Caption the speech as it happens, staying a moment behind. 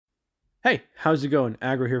Hey, how's it going?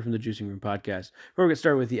 Agro here from the Juicing Room Podcast. Before we get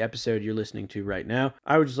started with the episode you're listening to right now,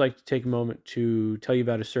 I would just like to take a moment to tell you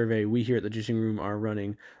about a survey we here at the Juicing Room are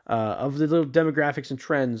running of the little demographics and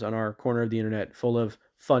trends on our corner of the internet full of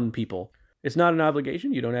fun people. It's not an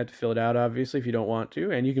obligation. You don't have to fill it out, obviously, if you don't want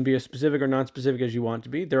to, and you can be as specific or non-specific as you want to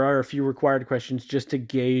be. There are a few required questions just to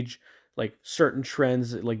gauge like certain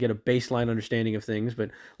trends, like get a baseline understanding of things.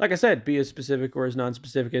 But like I said, be as specific or as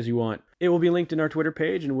non-specific as you want. It will be linked in our Twitter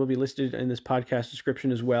page and will be listed in this podcast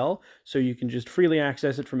description as well, so you can just freely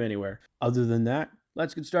access it from anywhere. Other than that,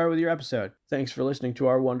 let's get started with your episode. Thanks for listening to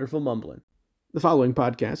our wonderful mumbling. The following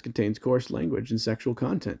podcast contains coarse language and sexual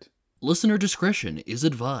content. Listener discretion is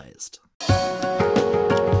advised.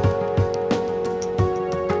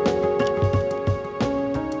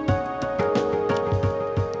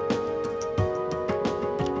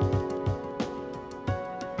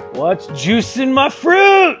 What's juicing my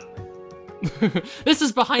fruit? This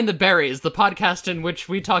is Behind the Berries, the podcast in which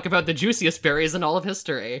we talk about the juiciest berries in all of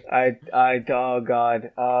history. Oh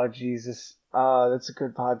God, oh Jesus, that's a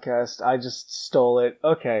good podcast. I just stole it.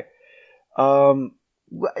 Okay,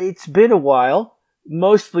 it's been a while,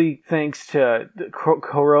 mostly thanks to the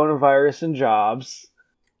coronavirus and jobs.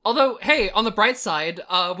 Although, hey, on the bright side,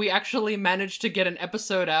 we actually managed to get an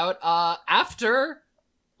episode out after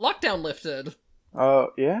lockdown lifted. Oh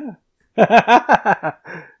yeah.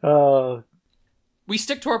 We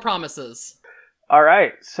stick to our promises. All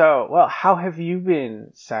right. So, well, how have you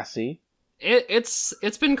been, Sassy?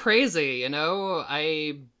 It's been crazy, you know.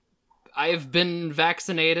 I've been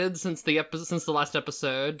vaccinated since the last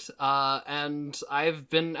episode, and I've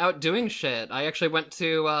been out doing shit. I actually went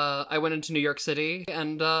into New York City,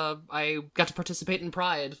 and I got to participate in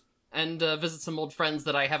Pride and visit some old friends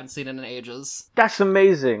that I haven't seen in ages. That's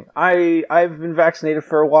amazing. I've been vaccinated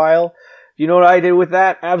for a while. You know what I did with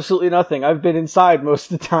that? Absolutely nothing. I've been inside most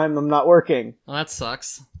of the time. I'm not working. Well, that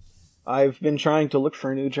sucks. I've been trying to look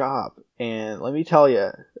for a new job, and let me tell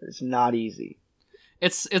you, it's not easy.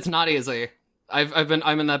 It's not easy. I'm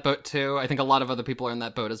in that boat too. I think a lot of other people are in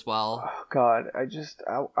that boat as well. Oh God,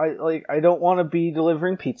 I don't want to be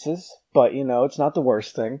delivering pizzas, but you know, it's not the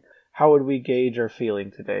worst thing. How would we gauge our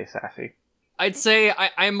feeling today, Sassy? I'd say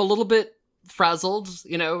I'm a little bit frazzled.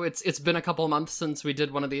 You know, it's been a couple of months since we did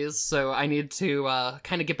one of these, so I need to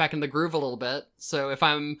kind of get back in the groove a little bit. So if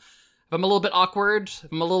I'm a little bit awkward,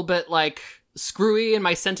 if I'm a little bit like screwy in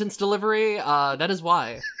my sentence delivery, that is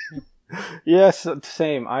why. Yes,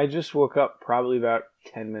 same. I just woke up probably about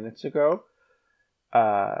 10 minutes ago.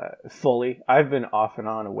 Fully. I've been off and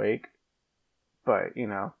on awake, but you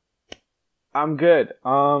know, I'm good.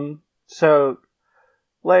 So,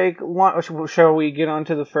 like, shall we get on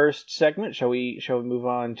to the first segment? Shall we move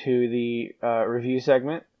on to the review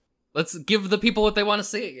segment? Let's give the people what they want to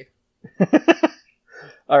see.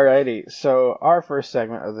 Alrighty. So, our first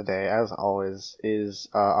segment of the day, as always, is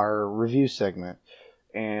our review segment.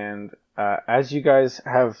 And as you guys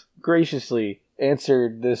have graciously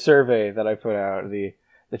answered the survey that I put out, the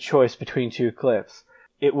choice between two clips,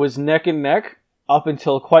 it was neck and neck up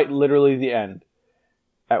until quite literally the end.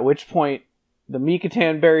 At which point, the Mika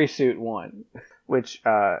Tan Berry Suit won. Which,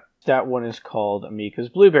 that one is called Mika's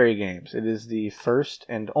Blueberry Games. It is the first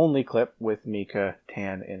and only clip with Mika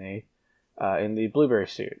Tan in the Blueberry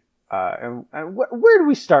Suit. And where do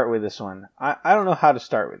we start with this one? I don't know how to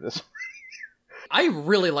start with this one. I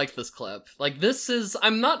really like this clip. Like,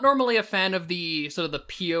 I'm not normally a fan of the sort of the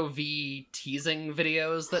POV teasing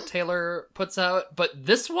videos that Taylor puts out, but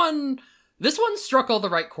this one struck all the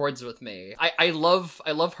right chords with me. I love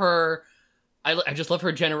her. I just love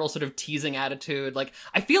her general sort of teasing attitude. Like,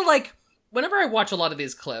 I feel like whenever I watch a lot of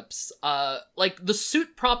these clips, like the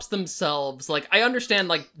suit props themselves, like I understand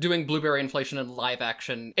like doing blueberry inflation in live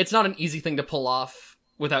action. It's not an easy thing to pull off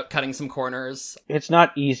without cutting some corners. It's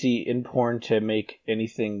not easy in porn to make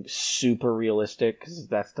anything super realistic, because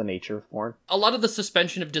that's the nature of porn. A lot of the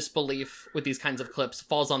suspension of disbelief with these kinds of clips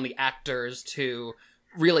falls on the actors to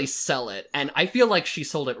really sell it, and I feel like she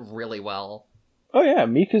sold it really well. Oh yeah,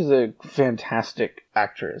 Mika's a fantastic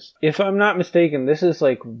actress. If I'm not mistaken, this is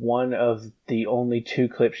like one of the only two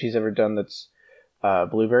clips she's ever done that's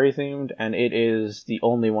blueberry themed, and it is the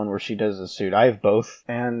only one where she does a suit. I have both,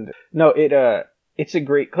 and no, it's a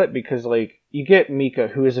great clip because, like, you get Mika,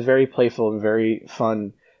 who is a very playful and very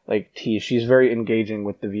fun, like, tease. She's very engaging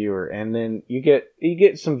with the viewer. And then you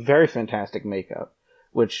get some very fantastic makeup,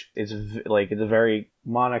 which is, like, it's a very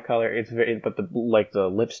monocolor. But the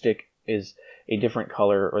lipstick is a different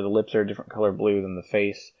color, or the lips are a different color blue than the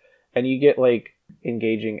face. And you get, like,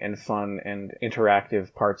 engaging and fun and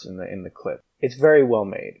interactive parts in the clip. It's very well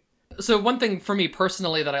made. So one thing for me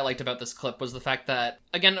personally that I liked about this clip was the fact that,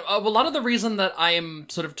 again, a lot of the reason that I am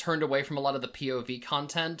sort of turned away from a lot of the POV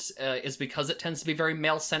content is because it tends to be very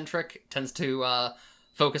male-centric, tends to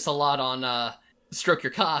focus a lot on stroke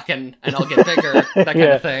your cock and I'll get bigger, that kind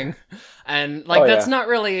of thing. And like that's not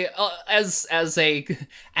really as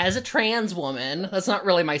a trans woman, that's not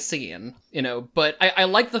really my scene, you know, but I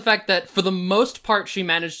like the fact that for the most part she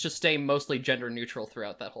managed to stay mostly gender neutral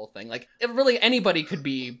throughout that whole thing. Like really anybody could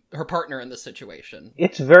be her partner in this situation.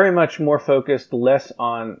 It's very much more focused less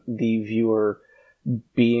on the viewer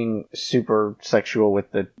being super sexual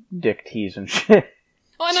with the dick tease and shit.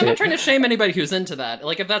 Well, and I'm not trying to shame anybody who's into that.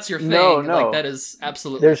 Like, if that's your thing, no. like, that is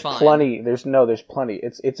absolutely there's fine. There's plenty.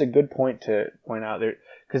 It's a good point to point out there,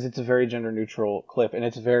 because it's a very gender neutral clip, and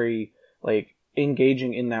it's very, like,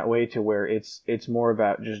 engaging in that way to where it's more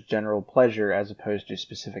about just general pleasure as opposed to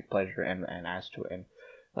specific pleasure and as to, and,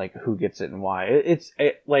 like, who gets it and why. It's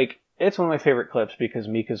one of my favorite clips because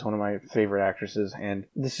Mika's one of my favorite actresses, and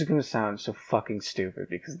this is going to sound so fucking stupid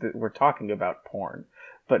because we're talking about porn,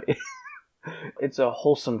 but it's a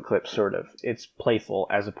wholesome clip, sort of. It's playful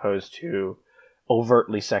as opposed to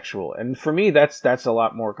overtly sexual. And for me, that's a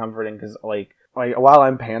lot more comforting because, like while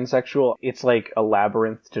I'm pansexual, it's like a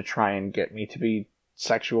labyrinth to try and get me to be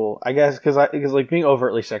sexual, I guess, because like being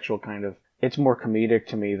overtly sexual kind of, it's more comedic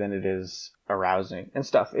to me than it is arousing and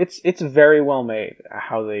stuff. It's very well made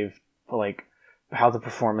how they've, like, how the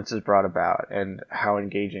performance is brought about and how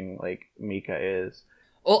engaging, like, Mika is.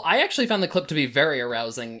 Well, I actually found the clip to be very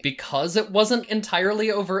arousing because it wasn't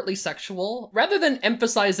entirely overtly sexual. Rather than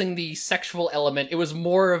emphasizing the sexual element, it was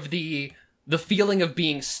more of the feeling of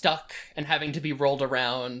being stuck and having to be rolled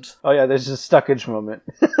around. Oh yeah, there's a stuckage moment.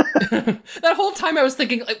 That whole time I was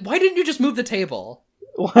thinking, like, why didn't you just move the table?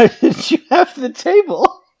 Why did you have the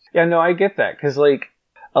table? Yeah, no, I get that, because, like,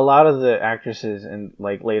 a lot of the actresses in,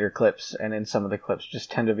 like, later clips and in some of the clips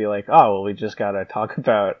just tend to be like, oh, well, we just gotta talk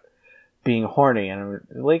about being horny, and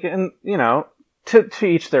like, and you know, to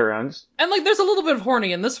each their own. And like, there's a little bit of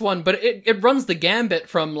horny in this one, but it runs the gambit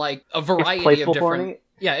from like a variety of different. Horny?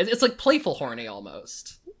 Yeah, it's like playful horny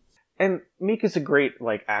almost. And Mika's a great,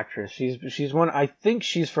 like, actress. She's one. I think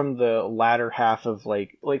she's from the latter half of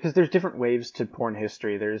like because there's different waves to porn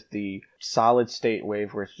history. There's the solid state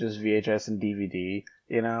wave where it's just VHS and DVD.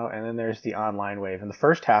 You know, and then there's the online wave. And the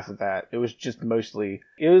first half of that, it was just mostly,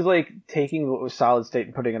 it was like taking what was solid state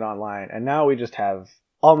and putting it online. And now we just have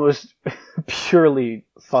almost purely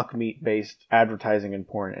fuck meat based advertising in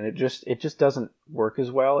porn. And it just doesn't work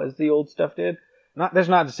as well as the old stuff did. That's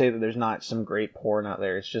not to say that there's not some great porn out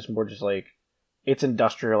there. It's just more just like, it's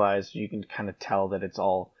industrialized. You can kind of tell that it's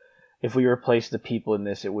all, if we replace the people in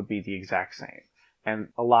this, it would be the exact same. And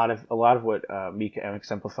a lot of what Mika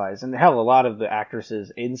exemplifies, and hell, a lot of the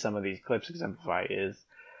actresses in some of these clips exemplify, is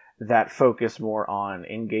that focus more on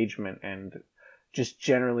engagement and just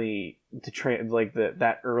generally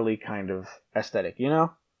that early kind of aesthetic, you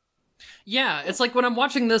know? Yeah, it's like when I'm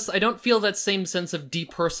watching this, I don't feel that same sense of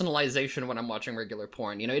depersonalization when I'm watching regular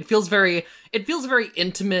porn. You know, it feels very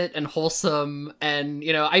intimate and wholesome, and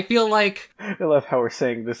you know, I feel like I love how we're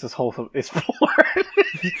saying this is wholesome. It's porn.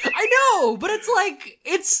 I know, but it's like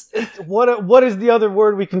it's what is the other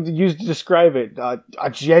word we can use to describe it? A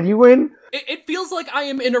genuine. It feels like I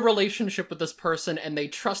am in a relationship with this person, and they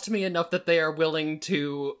trust me enough that they are willing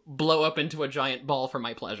to blow up into a giant ball for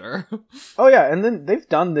my pleasure. Oh yeah, and then they've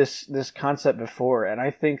done this concept before, and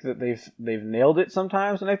I think that they've nailed it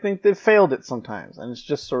sometimes, and I think they've failed it sometimes, and it's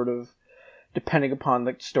just sort of depending upon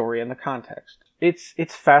the story and the context.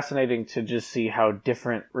 It's fascinating to just see how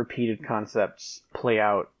different repeated concepts play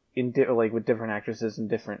out in with different actresses in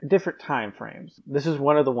different time frames. This is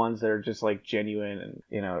one of the ones that are just like genuine and,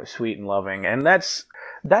 you know, sweet and loving, and that's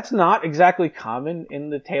not exactly common in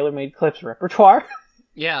the tailor-made clips repertoire.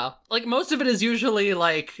 Yeah, like most of it is usually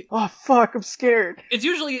like, oh fuck, I'm scared. It's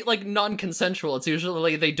usually like non-consensual. It's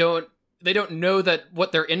usually they don't know that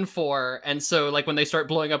what they're in for, and so like when they start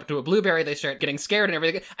blowing up into a blueberry, they start getting scared and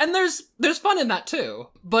everything. And there's fun in that too.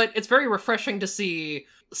 But it's very refreshing to see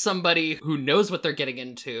somebody who knows what they're getting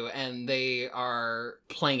into and they are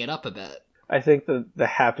playing it up a bit. I think the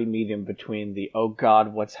happy medium between the oh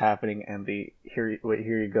god, what's happening, and the here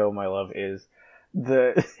you go, my love, is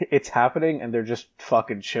it's happening and they're just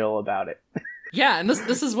fucking chill about it. Yeah, and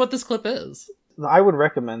this is what this clip is. I would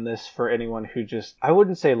recommend this for anyone who just, I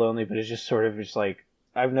wouldn't say lonely, but it's just sort of just like,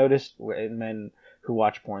 I've noticed in men who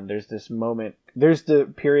watch porn, there's this moment, there's the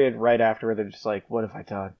period right after where they're just like, what have I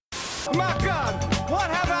done? My god, what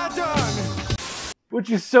have I done? Which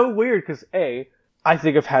is so weird, because A, I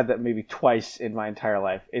think I've had that maybe twice in my entire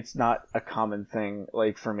life. It's not a common thing,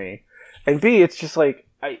 like, for me. And B, it's just like,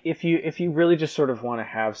 if you really just sort of want to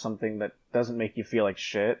have something that doesn't make you feel like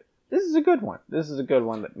shit, this is a good one. This is a good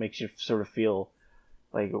one that makes you sort of feel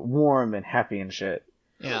like warm and happy and shit.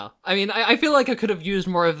 Yeah. I mean, I feel like I could have used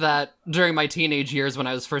more of that during my teenage years when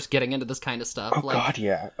I was first getting into this kind of stuff. Oh, God,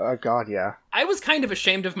 yeah. Oh, God, yeah. I was kind of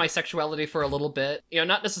ashamed of my sexuality for a little bit. You know,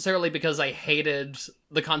 not necessarily because I hated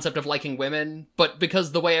the concept of liking women, but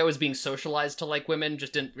because the way I was being socialized to like women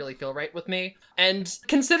just didn't really feel right with me. And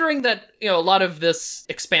considering that, you know, a lot of this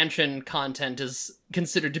expansion content is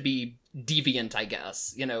considered to be deviant, I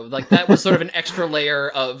guess. You know, like that was sort of an extra layer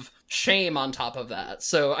of shame on top of that.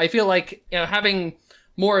 So I feel like, you know, having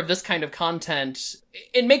more of this kind of content,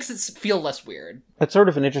 it makes it feel less weird. That's sort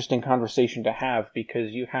of an interesting conversation to have,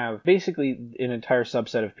 because you have basically an entire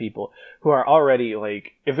subset of people who are already,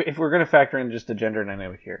 like, if we're going to factor in just the gender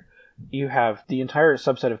dynamic here, you have the entire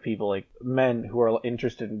subset of people, like men who are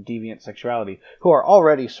interested in deviant sexuality, who are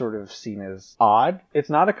already sort of seen as odd. It's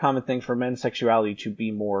not a common thing for men's sexuality to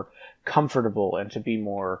be more comfortable and to be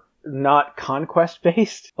more not conquest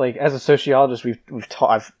based. Like, as a sociologist,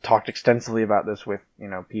 I've talked extensively about this with, you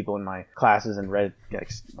know, people in my classes and read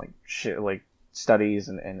like studies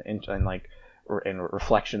and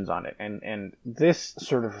reflections on it, and this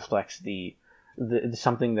sort of reflects the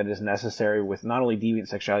something that is necessary with not only deviant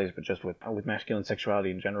sexualities but just with masculine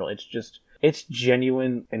sexuality in general. It's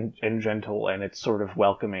genuine and gentle, and it's sort of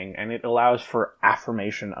welcoming, and it allows for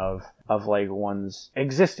affirmation of like one's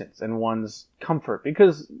existence and one's comfort,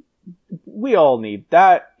 because we all need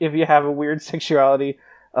that. If you have a weird sexuality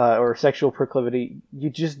or sexual proclivity,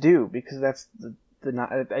 you just do, because that's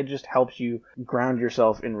it just helps you ground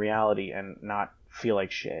yourself in reality and not feel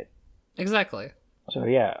like shit. Exactly. So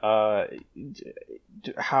yeah,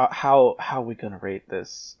 how are we gonna rate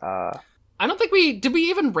this? I don't think did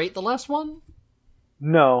we even rate the last one?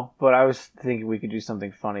 No, but I was thinking we could do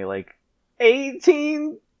something funny like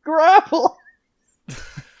 18 grapple.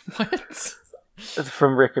 What? It's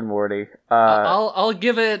from Rick and Morty. I'll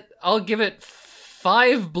give it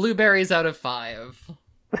 5 blueberries out of 5.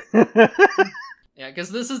 Yeah, because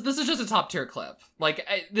this is just a top tier clip. Like,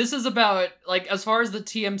 this is about, like, as far as the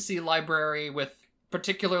TMC library with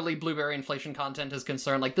particularly blueberry inflation content is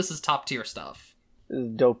concerned, like, this is top tier stuff. This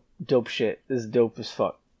is dope shit. This is dope as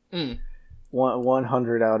fuck.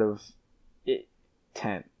 100 out of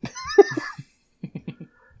 10.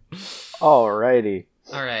 Alrighty.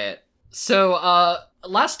 All right. So,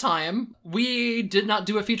 last time we did not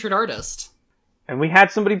do a featured artist, and we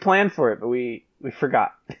had somebody planned for it, but we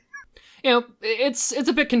forgot. You know, it's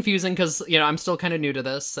a bit confusing because, you know, I'm still kind of new to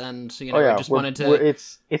this, and, you know, I just wanted to...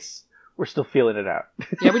 We're still feeling it out.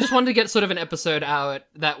 Yeah, we just wanted to get sort of an episode out.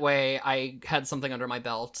 That way I had something under my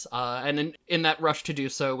belt. And in that rush to do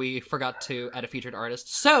so, we forgot to add a featured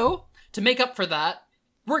artist. So, to make up for that,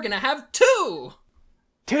 we're gonna have 2!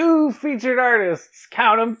 2 featured artists!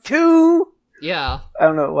 Count them, 2! Yeah. I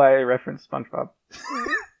don't know why I referenced SpongeBob.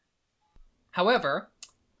 However,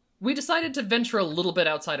 we decided to venture a little bit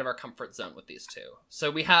outside of our comfort zone with these 2.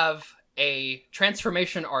 So we have a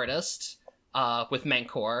transformation artist with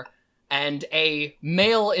Mancor, and a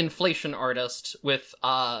male inflation artist with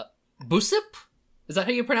Busip? Is that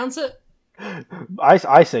how you pronounce it?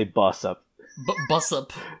 I say bus up.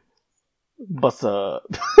 Busup. Bus up.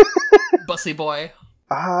 Bussy boy.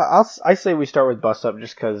 I say we start with bus up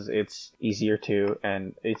just because it's easier to,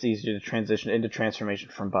 and it's easier to transition into transformation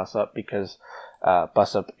from bus up, because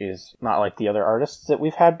bus up is not like the other artists that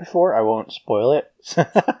we've had before. I won't spoil it.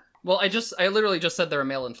 Well, I literally just said they're a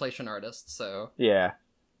male inflation artist, so yeah,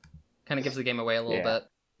 kind of gives the game away a little bit.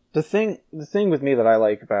 The thing with me that I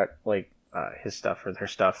like about like his stuff or their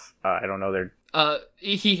stuff, I don't know their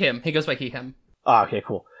him. He goes by him. Ah, okay,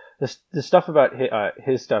 cool. The stuff about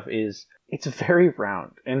his stuff is, it's very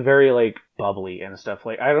round and very like bubbly and stuff.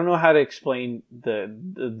 Like, I don't know how to explain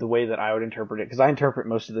the way that I would interpret it, because I interpret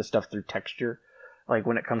most of this stuff through texture. Like,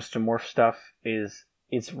 when it comes to morph stuff,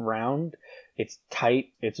 it's round, it's tight,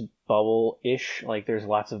 it's bubble-ish, like there's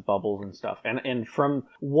lots of bubbles and stuff. And from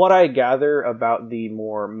what I gather about the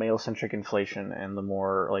more male-centric inflation and the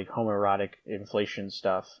more like homoerotic inflation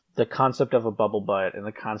stuff, the concept of a bubble butt and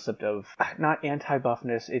the concept of not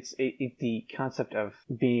anti-buffness, it's the concept of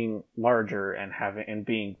being larger and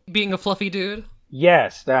being a fluffy dude.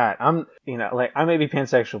 Yes, that. Like, I may be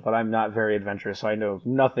pansexual, but I'm not very adventurous, so I know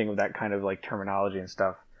nothing of that kind of like terminology and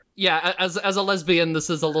stuff. Yeah, as a lesbian, this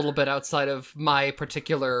is a little bit outside of my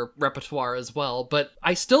particular repertoire as well, but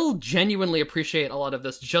I still genuinely appreciate a lot of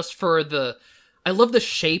this just for the I love the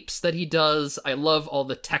shapes that he does. I love all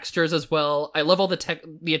the textures as well. I love all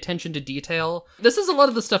the attention to detail. This is a lot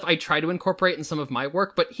of the stuff I try to incorporate in some of my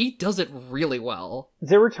work, but he does it really well.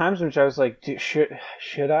 There were times in which I was like, should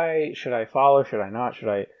I follow? Should I not? Should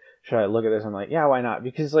I look at this? I'm like, yeah, why not?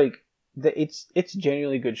 Because like it's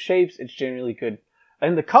genuinely good shapes. It's genuinely good,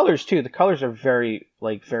 and the colors too. The colors are very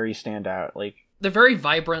stand out. Like they're very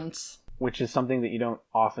vibrant, which is something that you don't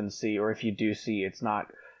often see, or if you do see, it's not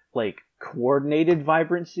like coordinated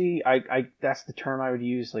vibrancy. I that's the term I would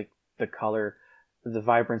use. Like the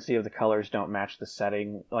vibrancy of the colors don't match the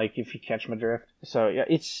setting, like if you catch my drift. So yeah,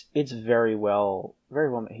 it's very well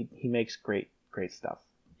he makes great stuff.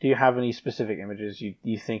 Do you have any specific images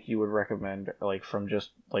you think you would recommend, like from just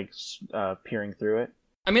like peering through it?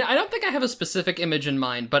 I mean, I don't think I have a specific image in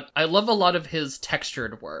mind, but I love a lot of his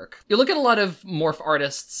textured work. You look at a lot of morph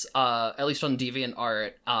artists, at least on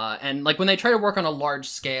DeviantArt, and like when they try to work on a large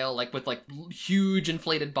scale, like with like huge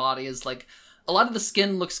inflated bodies, like a lot of the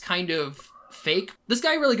skin looks kind of fake. This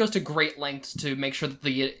guy really goes to great lengths to make sure that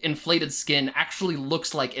the inflated skin actually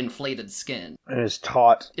looks like inflated skin. It is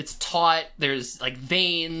taut. It's taut. There's like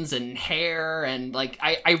veins and hair, and like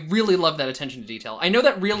I really love that attention to detail. I know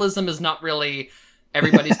that realism is not really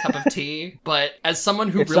everybody's cup of tea, but as someone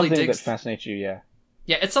who it's really something digs that fascinates you, yeah.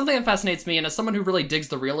 Yeah, it's something that fascinates me, and as someone who really digs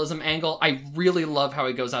the realism angle, I really love how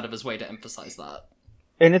he goes out of his way to emphasize that.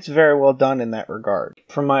 And it's very well done in that regard.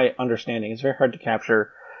 From my understanding, it's very hard to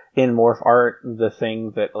capture in morph art the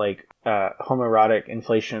thing that like homoerotic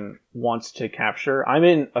inflation wants to capture. I'm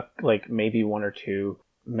in like maybe one or two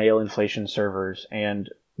male inflation servers, and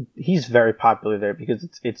he's very popular there because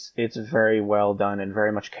it's very well done and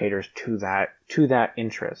very much caters to that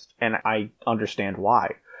interest. And I understand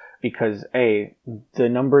why. Because the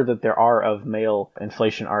number that there are of male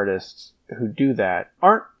inflation artists who do that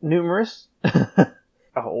aren't numerous,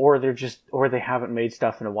 or they haven't made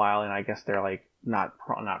stuff in a while, and I guess they're like not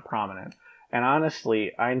prominent. And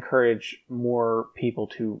honestly, I encourage more people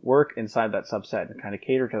to work inside that subset and kind of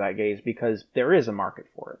cater to that gaze, because there is a market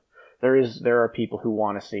for it. There are people who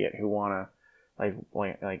want to see it, who want to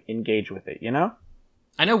like engage with it, you know?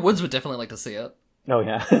 I know Woods would definitely like to see it. Oh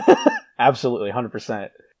yeah. Absolutely, 100%.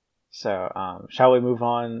 So, shall we move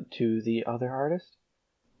on to the other artist?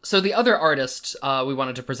 So the other artist we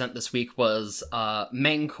wanted to present this week was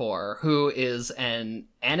Mangkor, who is an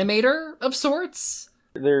animator of sorts.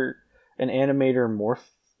 They're an animator morph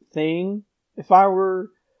thing. If I were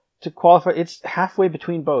to qualify, it's halfway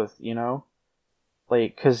between both, you know?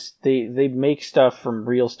 Like, cause they make stuff from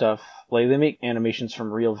real stuff. Like, they make animations from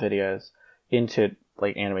real videos into,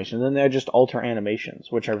 like, animation. And then they just alter animations,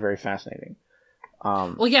 which are very fascinating.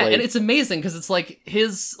 Well, yeah, and it's amazing, because it's like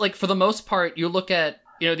his, like, for the most part, you look at,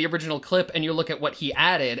 you know, the original clip and you look at what he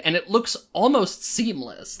added, and it looks almost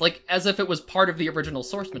seamless, like, as if it was part of the original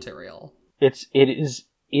source material. It is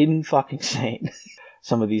in-fucking-sane.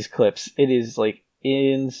 Some of these clips. It is, like,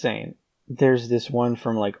 insane. There's this one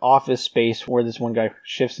from, like, Office Space where this one guy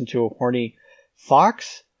shifts into a horny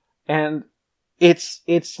fox, and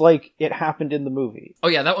it's like it happened in the movie. Oh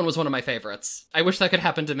yeah, that one was one of my favorites. I wish that could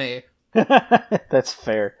happen to me. That's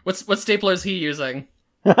fair. What stapler is he using?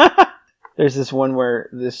 There's this one where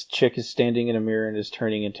this chick is standing in a mirror and is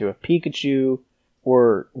turning into a Pikachu,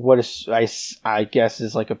 or what is, I guess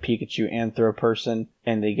is like a Pikachu anthro person,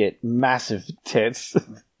 and they get massive tits.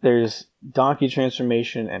 There's donkey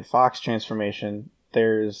transformation and fox transformation.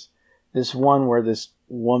 There's this one where this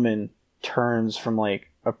woman turns from like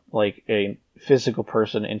a physical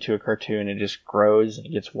person into a cartoon and just grows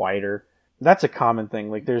and gets wider. That's a common thing.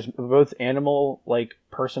 Like, there's both animal, like,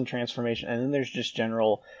 person transformation, and then there's just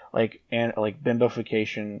general, like,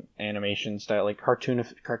 bimbofication animation style, like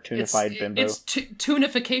cartoonified bimbo. It's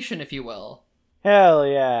toonification, if you will. Hell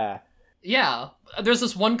yeah. Yeah. There's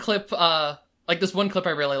this one clip, I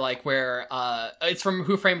really like, where, it's from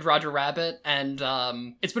Who Framed Roger Rabbit, and,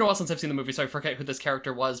 it's been a while since I've seen the movie, so I forget who this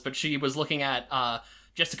character was, but she was looking at,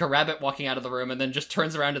 Jessica Rabbit walking out of the room, and then just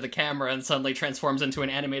turns around to the camera and suddenly transforms into an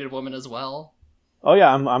animated woman as well. Oh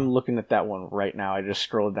yeah, I'm looking at that one right now. I just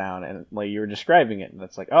scrolled down and like you were describing it, and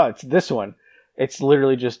it's like, oh, it's this one. It's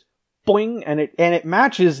literally just boing, and it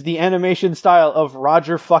matches the animation style of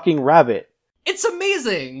Roger fucking Rabbit. It's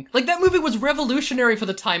amazing! Like, that movie was revolutionary for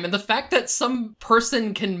the time, and the fact that some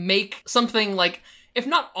person can make something like, if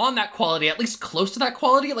not on that quality, at least close to that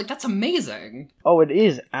quality, like, that's amazing. Oh, it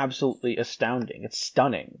is absolutely astounding. It's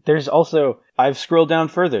stunning. There's also, I've scrolled down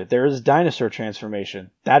further, there is dinosaur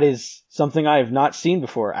transformation. That is something I have not seen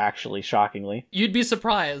before, actually, shockingly. You'd be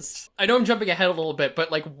surprised. I know I'm jumping ahead a little bit, but,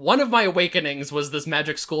 like, one of my awakenings was this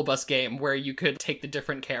Magic School Bus game where you could take the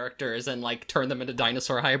different characters and, like, turn them into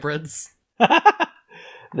dinosaur hybrids.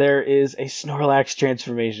 There is a Snorlax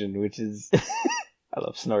transformation, which is I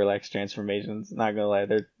love Snorlax transformations. Not gonna lie,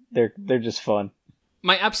 they're just fun.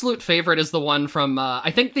 My absolute favorite is the one from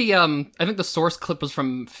I think the source clip was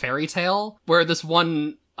from Fairy Tale, where this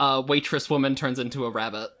one waitress woman turns into a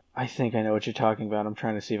rabbit. I think I know what you're talking about. I'm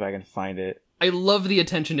trying to see if I can find it. I love the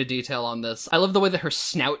attention to detail on this. I love the way that her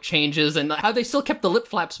snout changes and how they still kept the lip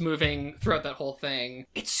flaps moving throughout that whole thing.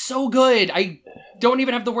 It's so good. I don't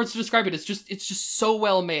even have the words to describe it. It's just so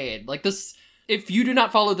well made. Like this, if you do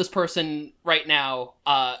not follow this person right now,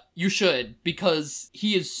 you should, because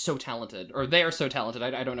he is so talented, or they are so talented.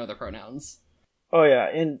 I don't know their pronouns. Oh yeah,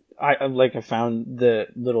 and I found the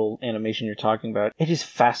little animation you're talking about. It is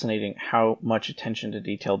fascinating how much attention to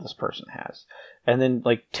detail this person has. And then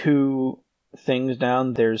like 2 things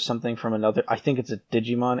down, there's something from another, I think it's a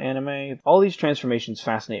Digimon anime. All these transformations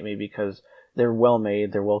fascinate me because they're well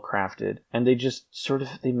made, they're well crafted, and they just sort of,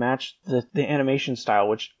 they match the animation style,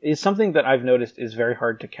 which is something that I've noticed is very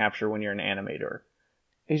hard to capture when you're an animator.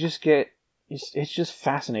 It's just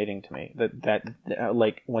fascinating to me that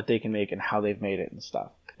like what they can make and how they've made it and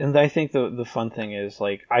stuff. And I think the fun thing is,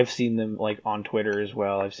 like, I've seen them like on Twitter as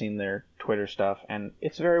well. I've seen their Twitter stuff, and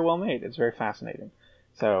it's very well made. It's very fascinating.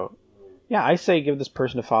 So yeah, I say give this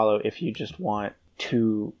person a follow if you just want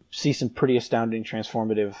to see some pretty astounding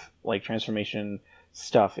transformative, like, transformation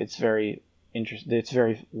stuff. It's very interesting. It's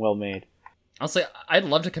very well made. I'll say I'd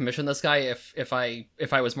love to commission this guy if I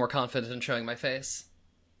was more confident in showing my face.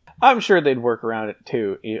 I'm sure they'd work around it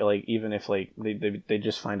too. Like, even if like they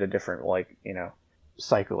just find a different, like, you know,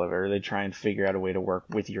 cycle of it, or they try and figure out a way to work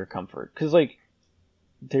with your comfort. Because like,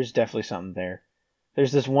 there's definitely something there.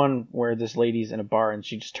 There's this one where this lady's in a bar and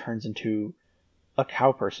she just turns into a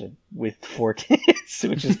cow person with 4 tits,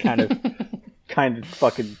 which is kind of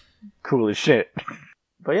fucking cool as shit.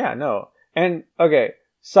 But yeah, no. And okay,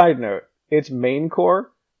 side note, it's main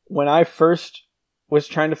core. When I first was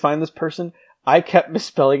trying to find this person, I kept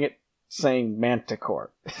misspelling it, saying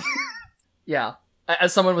manticore. Yeah,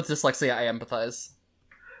 as someone with dyslexia, I empathize.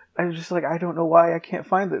 I was just like, I don't know why I can't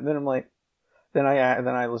find it. And then I'm like, then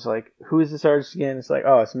I was like, who is this artist again? It's like,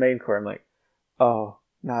 oh, it's Maincore. I'm like, oh,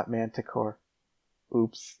 not Manticore.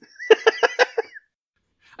 Oops.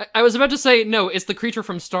 I was about to say, no, it's the creature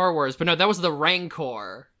from Star Wars, but no, that was the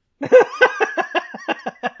Rancor.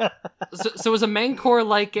 So is a Mancor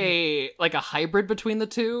like a hybrid between the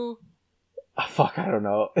two? Oh, fuck, I don't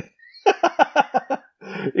know.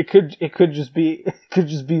 It could just be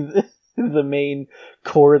the main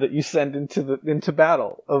core that you send into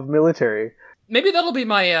battle of military. Maybe that'll be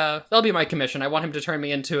my commission. I want him to turn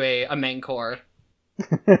me into a Mancor.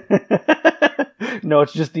 No,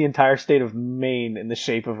 it's just the entire state of Maine in the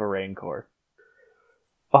shape of a Rancor.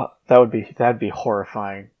 Oh, that'd be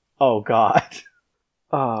horrifying. Oh god.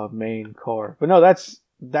 Oh, Maine core. But no,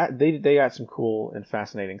 they got some cool and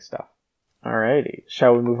fascinating stuff. Alrighty.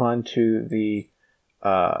 Shall we move on to the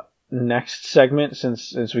next segment,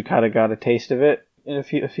 since we kind of got a taste of it in a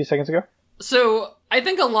few seconds ago? So, I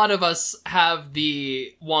think a lot of us have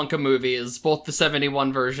the Wonka movies, both the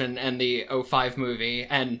 71 version and the 05 movie,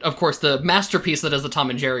 and of course the masterpiece that is the Tom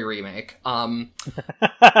and Jerry remake.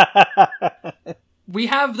 We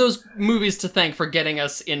have those movies to thank for getting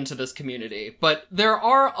us into this community, but there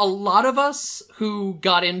are a lot of us who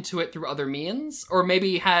got into it through other means, or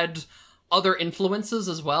maybe had other influences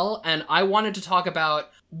as well, and I wanted to talk about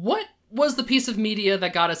what was the piece of media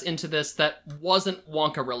that got us into this that wasn't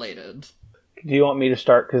Wonka related. Do you want me to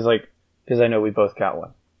start? Because I know we both got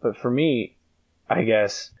one. But for me, I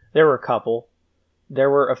guess there were a couple.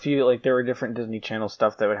 There were a few, like, there were different Disney Channel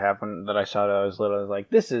stuff that would happen that I saw when I was little. I was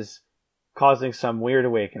like, this is causing some weird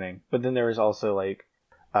awakening. But then there was also, like,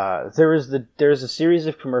 there's a series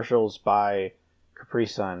of commercials by Capri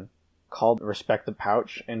Sun called Respect the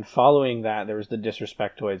Pouch. And following that, there was the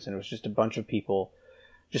Disrespectoids. And it was just a bunch of people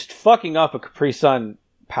just fucking up a Capri Sun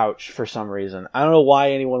pouch for some reason. I don't know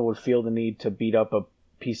why anyone would feel the need to beat up a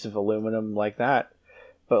piece of aluminum like that,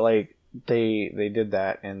 but like they did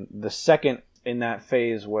that. And the second in that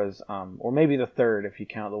phase was or maybe the third if you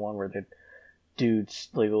count the one where the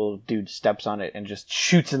little dude steps on it and just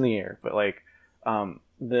shoots in the air. But like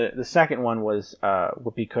the second one was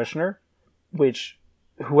Whoopi Kushner, which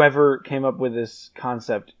whoever came up with this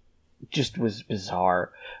concept just was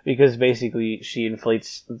bizarre, because basically she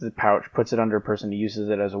inflates the pouch, puts it under a person, uses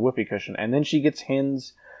it as a whoopee cushion, and then she gets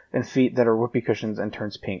hands and feet that are whoopee cushions and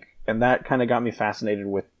turns pink. And that kind of got me fascinated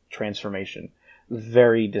with transformation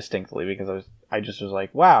very distinctly, because I just was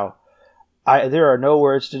like, wow, there are no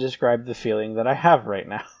words to describe the feeling that I have right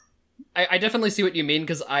now. I definitely see what you mean,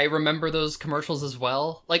 because I remember those commercials as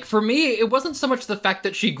well. Like, for me, it wasn't so much the fact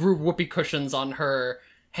that she grew whoopee cushions on her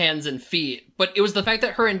hands and feet, but it was the fact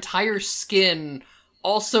that her entire skin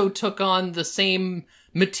also took on the same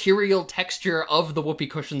material texture of the whoopee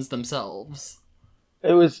cushions themselves.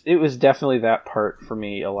 It was definitely that part for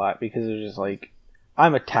me a lot, because it was just like,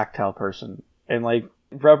 I'm a tactile person, and like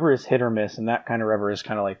rubber is hit or miss, and that kind of rubber is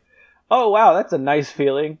kind of like, oh wow, that's a nice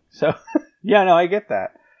feeling. So yeah, no, I get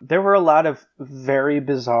that. There were a lot of very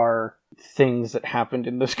bizarre things that happened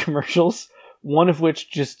in those commercials, one of which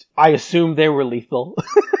just, I assumed they were lethal.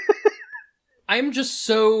 I'm just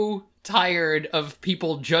so tired of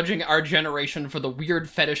people judging our generation for the weird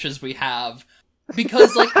fetishes we have.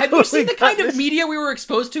 Because, like, have you seen the kind of media we were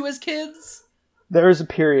exposed to as kids? There was a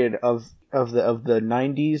period of the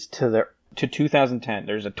 90s to 2010.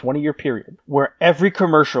 There's a 20-year period where every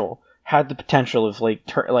commercial had the potential of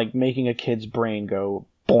like making a kid's brain go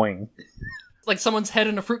boing. Like someone's head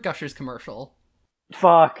in a Fruit Gushers commercial.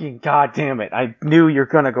 Fucking goddamn it! I knew you're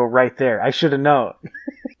gonna go right there. I should have known.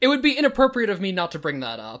 It would be inappropriate of me not to bring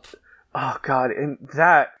that up. Oh god, and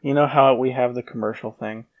that, you know how we have the commercial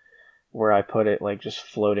thing where I put it like just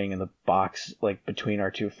floating in the box like between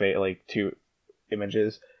our two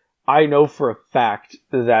images. I know for a fact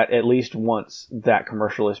that at least once that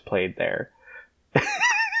commercial is played there.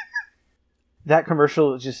 That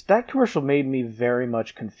commercial made me very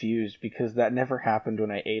much confused, because that never happened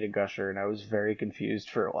when I ate a Gusher, and I was very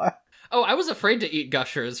confused for a while. Oh, I was afraid to eat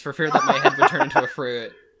Gushers for fear that my head would turn into a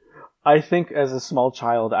fruit. I think as a small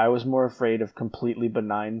child, I was more afraid of completely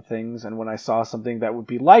benign things, and when I saw something that would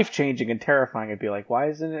be life-changing and terrifying, I'd be like, why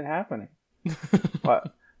isn't it happening?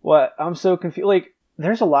 What? I'm so confused. Like,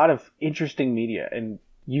 there's a lot of interesting media, and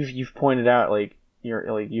you've pointed out, like,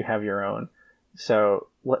 you have your own. So,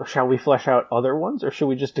 shall we flesh out other ones, or should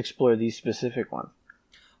we just explore these specific ones?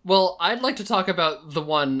 Well, I'd like to talk about the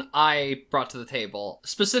one I brought to the table.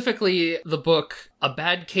 Specifically, the book A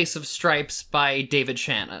Bad Case of Stripes by David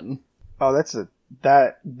Shannon. Oh,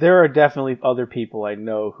 there are definitely other people I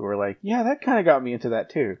know who are like, yeah, that kind of got me into that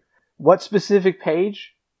too. What specific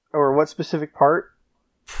page? Or what specific part?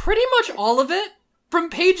 Pretty much all of it. From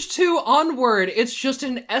page 2 onward, it's just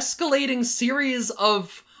an escalating series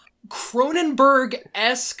of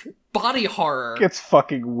Cronenberg-esque body horror. It's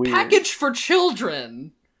fucking weird. Packaged for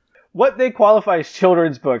children. What they qualify as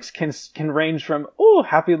children's books can range from, oh,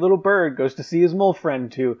 happy little bird goes to see his mole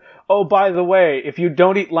friend, to, oh, by the way, if you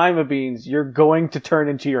don't eat lima beans, you're going to turn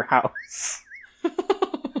into your house.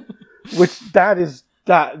 Which that is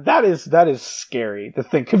scary to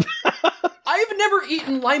think about. I've never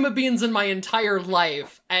eaten lima beans in my entire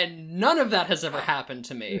life, and none of that has ever happened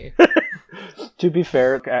to me. To be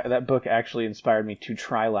fair, that book actually inspired me to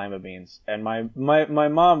try lima beans. And my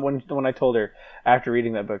mom, when I told her after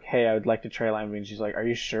reading that book, hey, I would like to try lima beans, she's like, are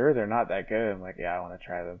you sure they're not that good? I'm like, yeah, I want to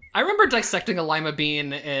try them. I remember dissecting a lima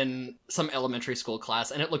bean in some elementary school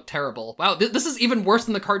class, and it looked terrible. Wow, this is even worse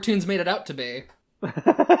than the cartoons made it out to be.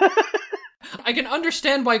 I can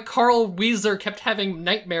understand why Carl Wieser kept having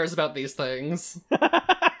nightmares about these things.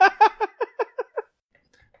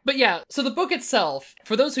 But yeah, so the book itself,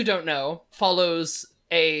 for those who don't know, follows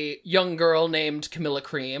a young girl named Camilla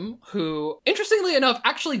Cream, who, interestingly enough,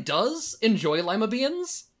 actually does enjoy lima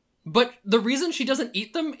beans. But the reason she doesn't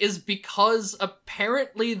eat them is because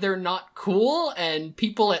apparently they're not cool, and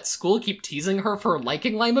people at school keep teasing her for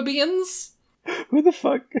liking lima beans. Who the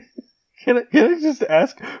fuck? Can I just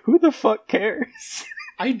ask, who the fuck cares?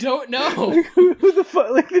 I don't know. Like, who the fuck?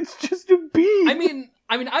 Like, it's just a bean. I mean,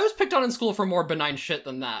 I was picked on in school for more benign shit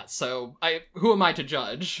than that, so who am I to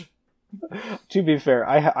judge? To be fair,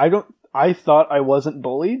 I thought I wasn't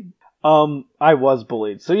bullied. I was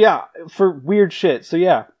bullied. So yeah, for weird shit. So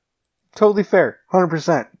yeah, totally fair.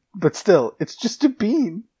 100%. But still, it's just a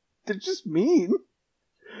bean. They're just mean.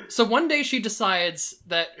 So one day she decides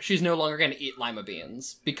that she's no longer going to eat lima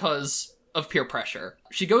beans because of peer pressure.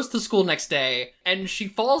 She goes to school next day, and she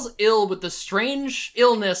falls ill with this strange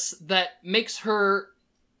illness that makes her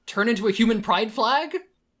turn into a human pride flag.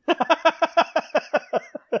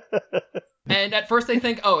 And at first they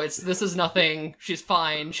think, oh, this is nothing, she's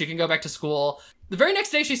fine, she can go back to school. The very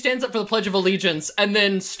next day she stands up for the Pledge of Allegiance and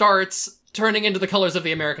then starts turning into the colors of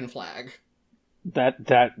the American flag.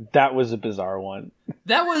 That was a bizarre one.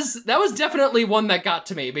 That was definitely one that got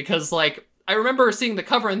to me, because like I remember seeing the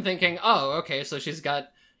cover and thinking, oh, okay, so she's got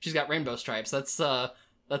rainbow stripes. That's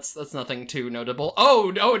nothing too notable.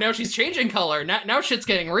 Oh no, now she's changing color. Now shit's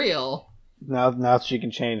getting real. Now she can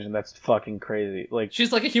change, and that's fucking crazy. Like,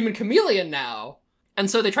 she's like a human chameleon now. And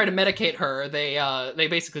so they try to medicate her. They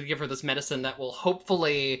basically give her this medicine that will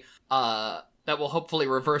hopefully that will hopefully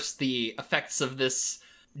reverse the effects of this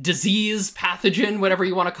disease, pathogen, whatever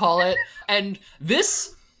you want to call it. And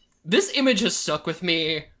this image has stuck with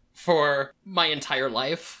me for my entire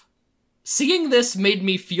life. Seeing this made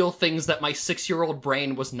me feel things that my 6-year-old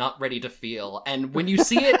brain was not ready to feel. And when you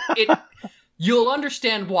see it, you'll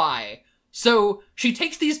understand why. So she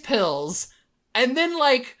takes these pills and then,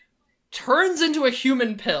 like, turns into a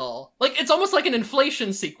human pill. Like, it's almost like an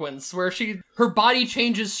inflation sequence where her body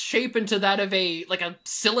changes shape into that of a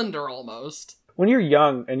cylinder almost. When you're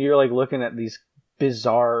young and you're, like, looking at these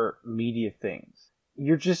bizarre media things,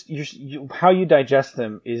 how you digest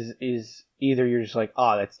them is either you're just like,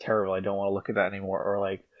 oh, that's terrible, I don't want to look at that anymore, or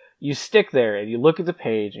like you stick there and you look at the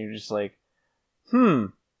page and you're just like,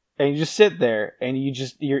 and you just sit there and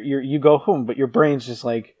you go home, but your brain's just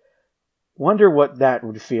like, wonder what that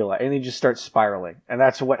would feel like, and you just start spiraling, and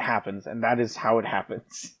that's what happens, and that is how it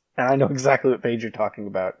happens. And I know exactly what page you're talking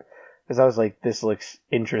about, because I was like, this looks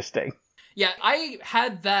interesting. Yeah, I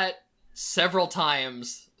had that several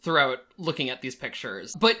times throughout looking at these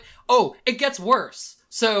pictures. But, it gets worse.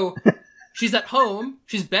 So, she's at home,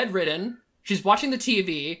 she's bedridden, she's watching the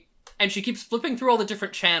TV, and she keeps flipping through all the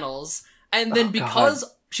different channels, and then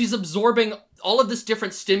because she's absorbing all of this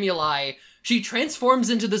different stimuli, she transforms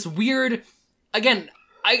into this weird, again,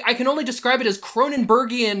 I can only describe it as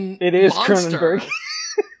Cronenbergian It is monster. Cronenberg.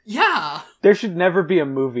 Yeah. There should never be a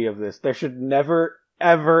movie of this. There should never,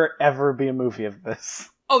 ever, ever be a movie of this.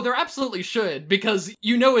 Oh, there absolutely should, because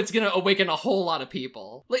you know it's gonna awaken a whole lot of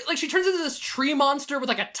people. Like she turns into this tree monster with,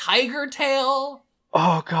 like, a tiger tail.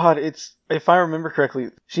 Oh god, if I remember correctly,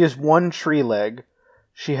 she has one tree leg.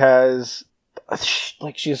 She has,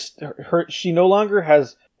 she no longer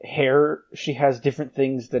has hair. She has different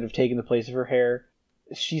things that have taken the place of her hair.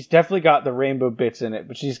 She's definitely got the rainbow bits in it,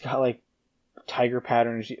 but she's got, like, tiger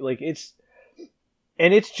pattern.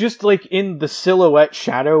 It's just, like, in the silhouette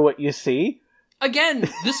shadow what you see. Again,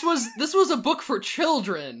 this was a book for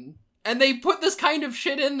children, and they put this kind of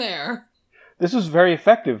shit in there. This was very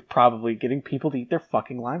effective, probably, getting people to eat their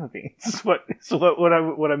fucking lima beans. Is what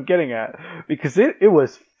I'm getting at. Because it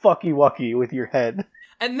was fucky wucky with your head.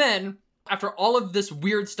 And then, after all of this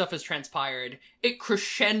weird stuff has transpired, it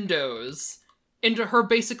crescendos into her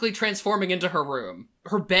basically transforming into her room.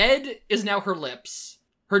 Her bed is now her lips.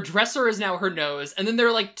 Her dresser is now her nose. And then there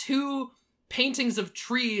are, like, 2 paintings of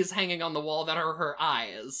trees hanging on the wall that are her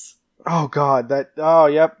eyes. Oh god,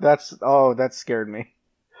 that scared me.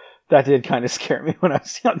 That did kind of scare me when I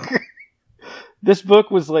was younger. This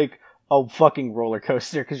book was like a fucking roller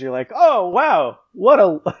coaster, because you're like, oh wow,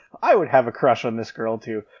 I would have a crush on this girl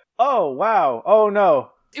too. Oh wow, oh no.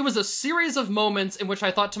 It was a series of moments in which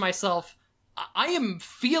I thought to myself, I am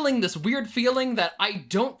feeling this weird feeling that I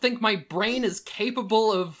don't think my brain is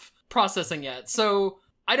capable of processing yet. So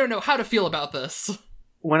I don't know how to feel about this.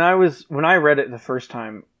 When I read it the first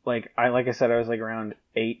time, like I said, I was like around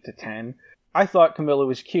 8 to 10. I thought Camilla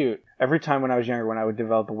was cute. Every time when I was younger, when I would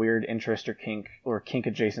develop a weird interest or kink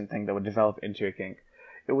adjacent thing that would develop into a kink,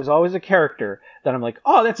 it was always a character that I'm like,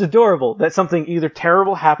 oh, that's adorable. That something either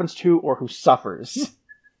terrible happens to or who suffers.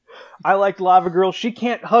 I liked Lava Girl. She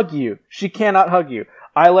can't hug you. She cannot hug you.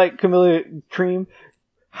 I like Camilla Cream.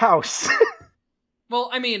 House. Well,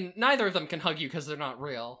 I mean, neither of them can hug you because they're not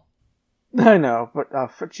real. I know, but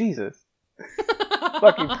for Jesus.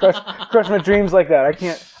 Fucking crush my dreams like that.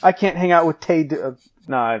 I can't hang out with Tay.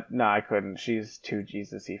 Nah, I couldn't. She's too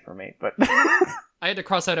Jesus-y for me, but... I had to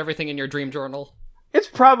cross out everything in your dream journal. It's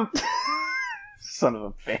probably... Son of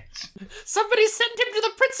a bitch. Somebody send him to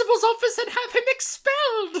the principal's office and have him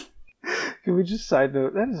expelled! Can we just side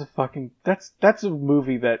note, that is a fucking... That's a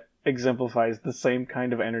movie that exemplifies the same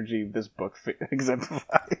kind of energy this book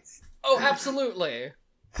exemplifies. Oh, absolutely.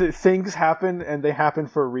 Things happen, and they happen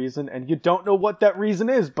for a reason, and you don't know what that reason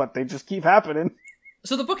is, but they just keep happening.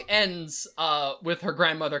 So the book ends with her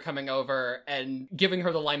grandmother coming over and giving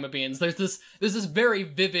her the lima beans. There's this very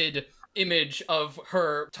vivid image of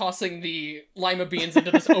her tossing the lima beans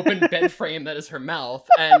into this open bed frame that is her mouth,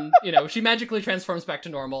 and, she magically transforms back to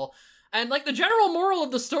normal. And, like, the general moral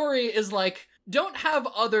of the story is, like, don't have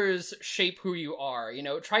others shape who you are,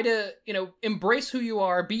 try to, embrace who you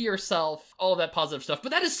are, be yourself, all of that positive stuff.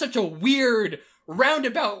 But that is such a weird,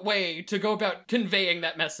 roundabout way to go about conveying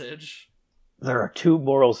that message. There are 2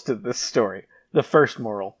 morals to this story. The first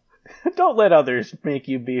moral, don't let others make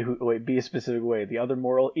you be a specific way. The other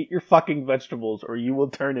moral, eat your fucking vegetables or you will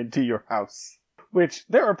turn into your house. Which,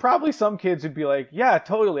 there are probably some kids who'd be like, yeah,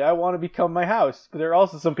 totally, I want to become my house. But there are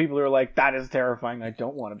also some people who are like, that is terrifying, I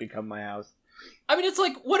don't want to become my house. I mean, it's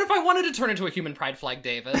like, what if I wanted to turn into a human pride flag,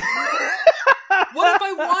 David? What if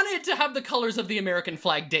I wanted to have the colors of the American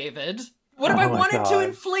flag, David? What if Oh I my wanted to God.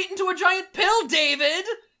 inflate into a giant pill, David?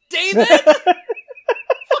 David?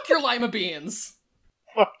 Fuck your lima beans.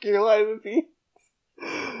 Fuck your lima beans.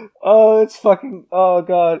 Oh, it's fucking. Oh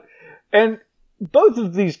God. And both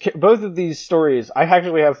of these stories, I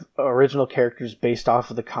actually have original characters based off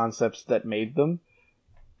of the concepts that made them.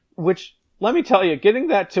 Which, let me tell you, getting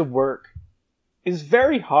that to work is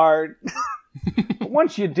very hard. But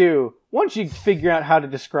once you figure out how to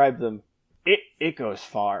describe them, it goes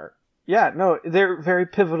far. Yeah, no, they're very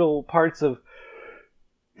pivotal parts of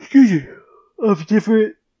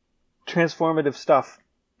different transformative stuff.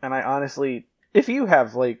 And I honestly, if you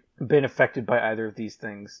have been affected by either of these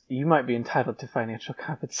things, you might be entitled to financial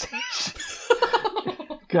compensation.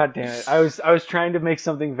 God damn it. I was trying to make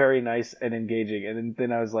something very nice and engaging, and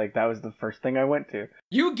then I was like, that was the first thing I went to.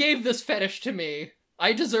 You gave this fetish to me.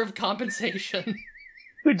 I deserve compensation.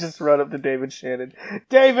 We just run up to David Shannon.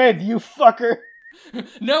 David, you fucker!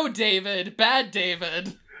 No, David. Bad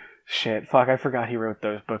David. Shit, fuck, I forgot he wrote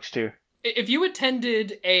those books too. If you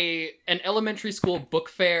attended an elementary school book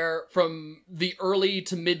fair from the early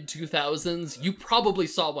to mid 2000s, you probably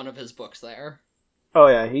saw one of his books there. Oh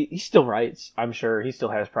yeah, he still writes. I'm sure he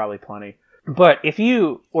still has probably plenty. But if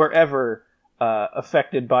you were ever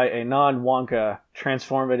affected by a non-Wonka,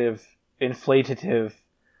 transformative, inflatative,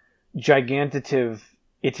 gigantative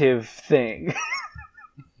thing...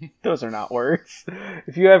 Those are not words.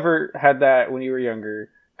 If you ever had that when you were younger,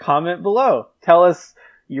 comment below. Tell us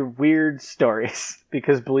your weird stories.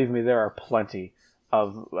 Because believe me, there are plenty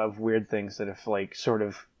of weird things that have sort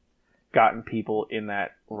of gotten people in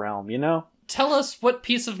that realm, you know? Tell us what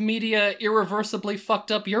piece of media irreversibly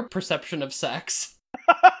fucked up your perception of sex.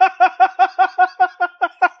 I'm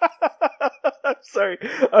sorry.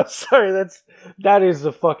 That is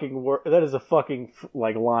a fucking that is a fucking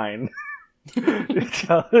line.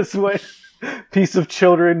 Tell us what piece of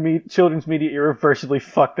children's media irreversibly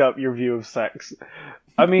fucked up your view of sex.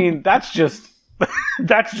 I mean, that's just the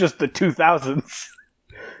 2000s.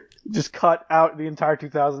 Just cut out the entire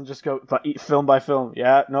 2000s. Just go film by film.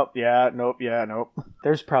 Yeah, nope. Yeah, nope. Yeah, nope.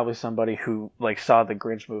 There's probably somebody who saw the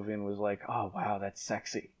Grinch movie and was like, "Oh wow, that's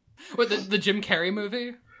sexy." What, the Jim Carrey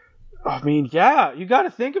movie? I mean, yeah, you got to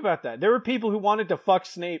think about that. There were people who wanted to fuck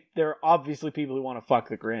Snape. There are obviously people who want to fuck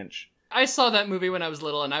the Grinch. I saw that movie when I was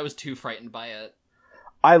little, and I was too frightened by it.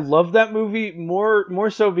 I love that movie more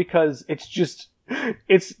so because it's just the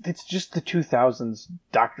 2000s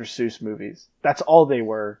Dr. Seuss movies. That's all they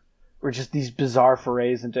were just these bizarre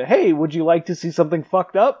forays into, hey, would you like to see something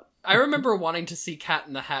fucked up? I remember wanting to see Cat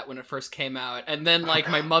in the Hat when it first came out, and then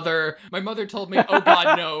my mother told me, "Oh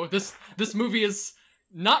God, no! This movie is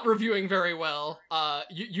not reviewing very well.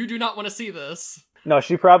 You do not want to see this." No,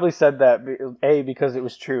 she probably said that A, because it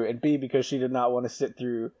was true, and B, because she did not want to sit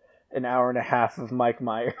through an hour and a half of Mike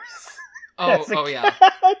Myers. Oh yeah.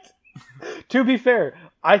 To be fair,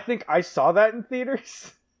 I think I saw that in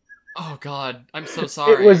theaters. Oh God, I'm so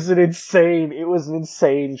sorry. It was an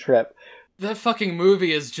insane trip. That fucking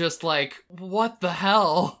movie is just what the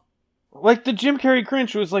hell? The Jim Carrey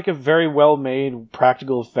Grinch was a very well-made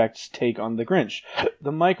practical effects take on the Grinch.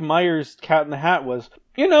 The Mike Myers Cat in the Hat was,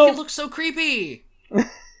 He looks so creepy.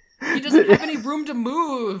 He doesn't have any room to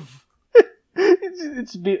move.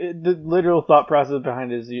 It's the literal thought process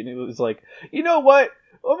behind it is you know what?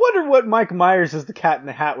 I wonder what Mike Myers as the Cat in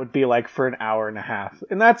the Hat would be like for an hour and a half.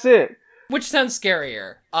 And that's it. Which sounds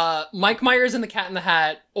scarier? Mike Myers in the Cat in the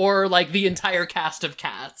Hat, or the entire cast of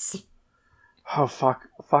Cats? Oh,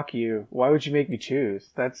 fuck you. Why would you make me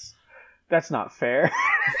choose? That's not fair.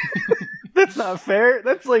 That's not fair.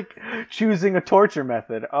 That's like choosing a torture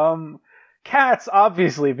method. Cats,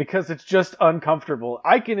 obviously, because it's just uncomfortable.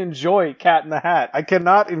 I can enjoy Cat in the Hat. I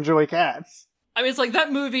cannot enjoy Cats. I mean, it's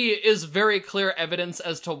that movie is very clear evidence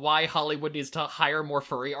as to why Hollywood needs to hire more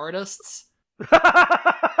furry artists. But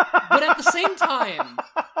at the same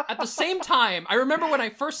time, I remember when I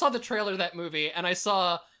first saw the trailer of that movie, and I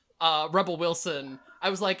saw Rebel Wilson, I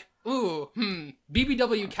was like, ooh,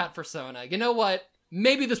 BBW cat persona. You know what?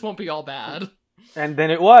 Maybe this won't be all bad. And then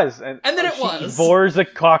it was. And then it she was. Vores a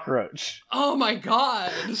cockroach. Oh my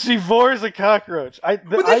god. She vores a cockroach.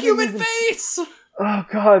 With a human face! Oh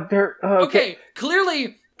god, they're... Okay,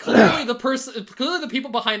 clearly the people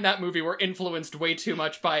behind that movie were influenced way too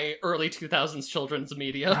much by early 2000s children's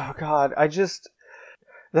media. Oh god,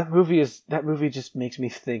 that movie just makes me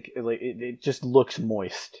think, it just looks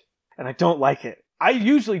moist. And I don't like it. I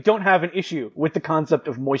usually don't have an issue with the concept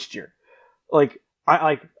of moisture. I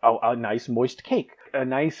like a nice moist cake. A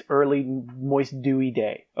nice early moist dewy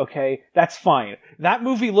day. Okay? That's fine. That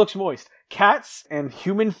movie looks moist. Cats and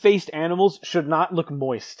human-faced animals should not look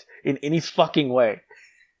moist in any fucking way.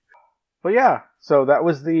 But yeah, so that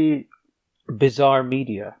was the bizarre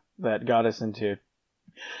media that got us into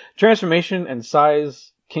transformation and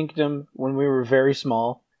size kingdom when we were very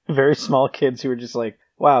small kids who were just like,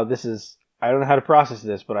 wow, I don't know how to process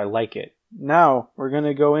this, but I like it. Now we're going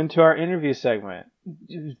to go into our interview segment.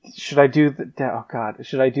 Should I do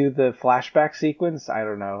should I do the flashback sequence? I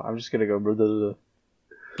don't know. I'm just going to go blah, blah, blah.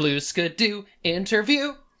 Blue Skidoo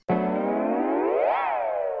interview.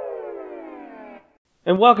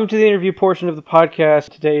 And welcome to the interview portion of the podcast.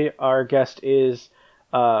 Today our guest is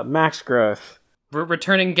Max Growth.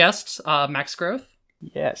 Returning guest, Max Growth.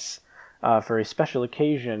 Yes. For a special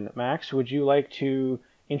occasion, Max, would you like to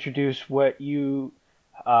introduce what you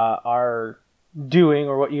are doing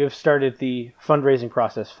or what you have started the fundraising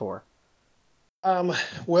process for? It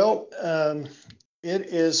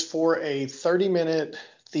is for a 30-minute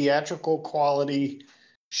theatrical quality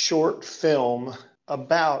short film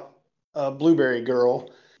about a Blueberry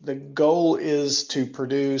Girl. The goal is to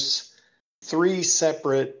produce 3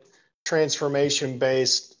 separate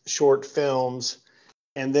transformation-based short films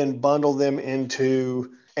and then bundle them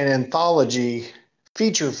into an anthology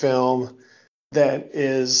feature film that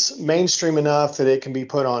is mainstream enough that it can be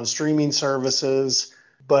put on streaming services,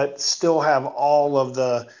 but still have all of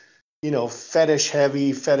the,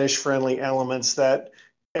 fetish-heavy, fetish-friendly elements that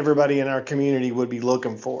everybody in our community would be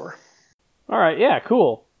looking for. All right, yeah,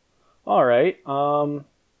 cool. All right,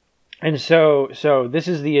 and so this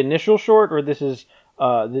is the initial short, or this is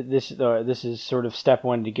this is sort of step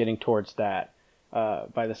one to getting towards that,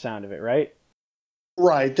 by the sound of it, right?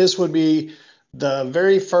 Right. This would be the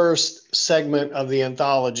very first segment of the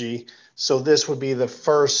anthology. So this would be the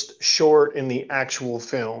first short in the actual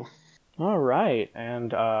film. All right. And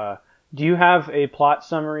do you have a plot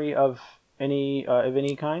summary of any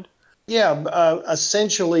kind? Yeah.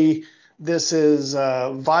 Essentially, this is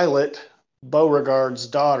Violet Beauregard's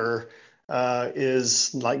daughter.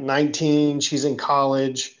 Is like 19. She's in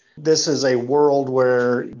college. This is a world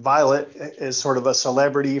where Violet is sort of a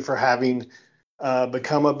celebrity for having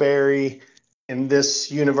become a berry. In this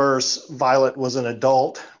universe, Violet was an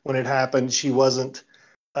adult when it happened. She wasn't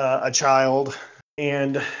a child.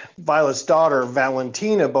 And Violet's daughter,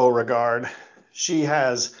 Valentina Beauregard, she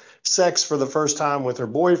has sex for the first time with her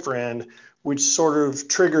boyfriend, which sort of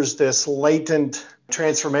triggers this latent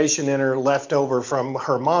transformation in her left over from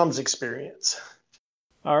her mom's experience.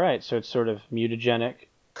 All right, so it's sort of mutagenic.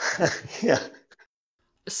 Yeah.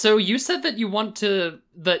 So you said that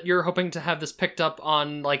you're hoping to have this picked up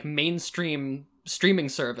on like mainstream streaming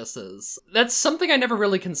services. That's something I never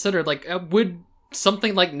really considered. Like, would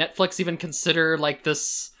something like Netflix even consider like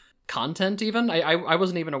this content even? I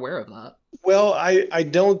wasn't even aware of that. Well, I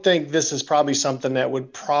don't think this is probably something that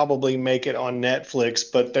would probably make it on Netflix,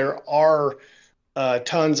 but there are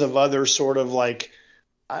tons of other sort of like,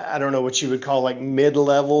 I don't know what you would call like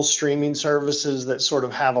mid-level streaming services that sort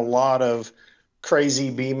of have a lot of crazy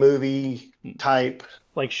B-movie type.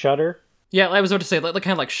 Like Shudder? Yeah, I was about to say, like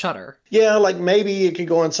kind of like Shudder. Yeah, like maybe it could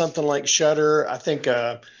go on something like Shudder. I think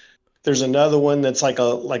there's another one that's like a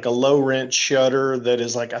low-rent Shudder that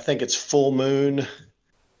is like, I think it's Full Moon.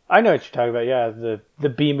 I know what you're talking about, yeah, the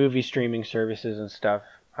B-movie streaming services and stuff.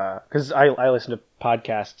 Because I listen to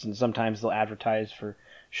podcasts, and sometimes they'll advertise for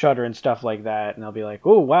Shudder and stuff like that, and I'll be like,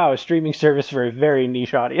 oh, wow, a streaming service for a very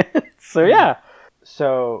niche audience. So, yeah.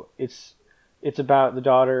 So, it's about the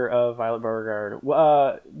daughter of Violet Beauregard.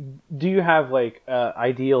 Do you have, like,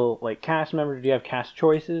 ideal, like, cast members? Do you have cast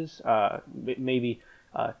choices? Maybe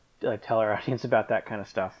tell our audience about that kind of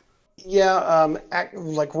stuff. Yeah,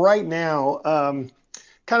 like right now,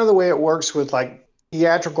 kind of the way it works with, like,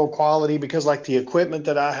 theatrical quality, because, like, the equipment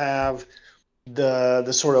that I have,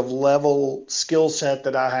 the sort of level skill set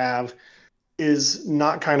that I have is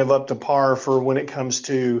not kind of up to par for when it comes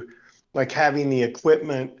to like having the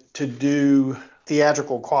equipment to do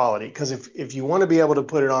theatrical quality. Because if you want to be able to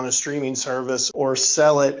put it on a streaming service or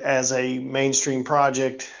sell it as a mainstream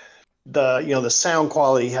project, the sound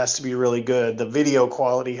quality has to be really good. The video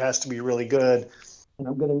quality has to be really good. And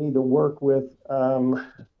I'm going to need to work with a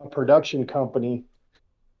production company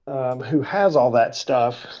who has all that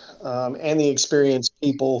stuff and the experienced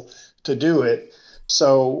people to do it.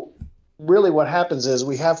 So really what happens is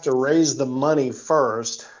we have to raise the money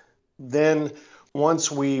first. Then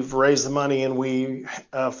once we've raised the money and we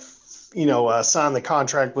sign the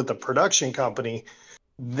contract with the production company,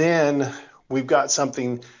 then we've got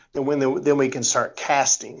something that then we can start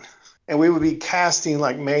casting. And we would be casting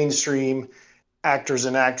like mainstream actors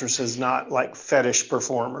and actresses, not like fetish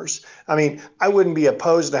performers. I mean, I wouldn't be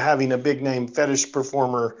opposed to having a big name fetish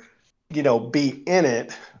performer, be in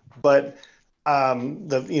it, but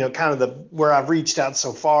where I've reached out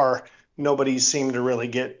so far, nobody seemed to really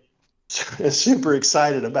get super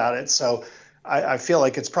excited about it. So I feel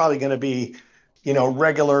like it's probably going to be,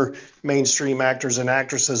 regular mainstream actors and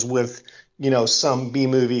actresses with, some B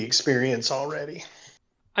movie experience already.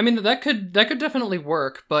 I mean, that could definitely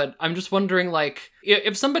work, but I'm just wondering, like,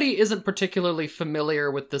 if somebody isn't particularly familiar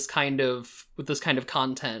with this kind of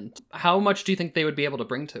content, how much do you think they would be able to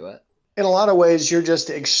bring to it? In a lot of ways, you're just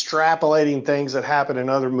extrapolating things that happen in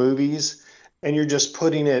other movies, and you're just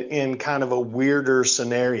putting it in kind of a weirder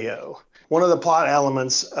scenario. One of the plot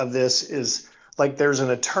elements of this is like there's an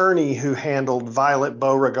attorney who handled Violet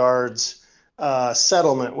Beauregard's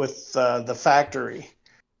settlement with the factory,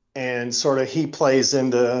 and sort of he plays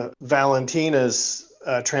into Valentina's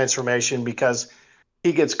transformation because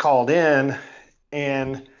he gets called in,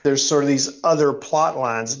 and there's sort of these other plot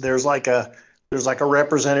lines. There's like a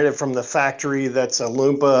representative from the factory that's a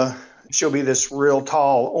Loompa. She'll be this real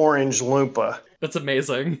tall orange Loompa. That's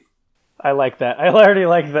amazing. I like that. I already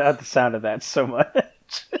like the sound of that so much.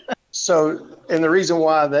 So, and the reason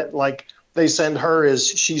why that like they send her is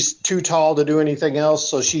she's too tall to do anything else,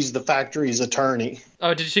 so she's the factory's attorney.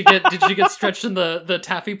 Oh, did she get stretched in the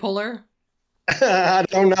taffy puller? I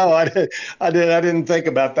don't know. I didn't think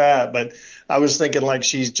about that, but I was thinking like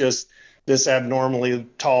she's just this abnormally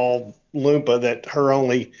tall Loompa that her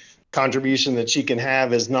only contribution that she can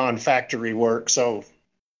have is non-factory work. So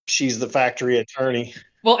she's the factory attorney.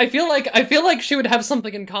 Well, I feel like she would have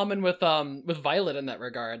something in common with Violet in that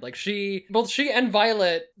regard. Like both she and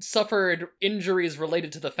Violet suffered injuries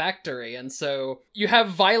related to the factory, and so you have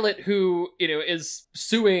Violet who, is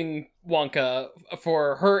suing Wonka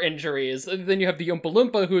for her injuries. And then you have the Oompa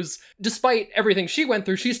Loompa who's, despite everything she went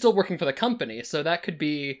through, she's still working for the company. So that could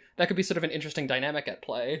be sort of an interesting dynamic at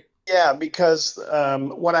play. Yeah, because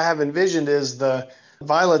what I have envisioned is the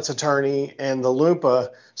Violet's attorney and the Loompa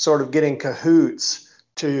sort of getting cahoots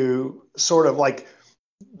to sort of like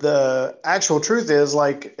the actual truth is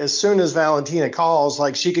like as soon as Valentina calls,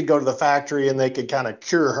 like she could go to the factory and they could kind of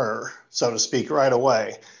cure her, so to speak, right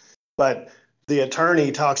away. But the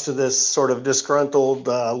attorney talks to this sort of disgruntled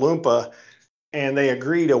Loompa, and they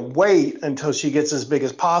agree to wait until she gets as big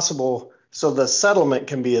as possible so the settlement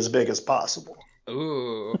can be as big as possible.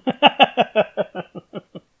 Ooh.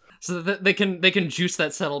 So that they can juice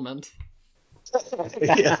that settlement.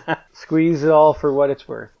 Yeah. Squeeze it all for what it's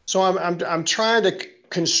worth. So I'm trying to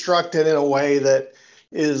construct it in a way that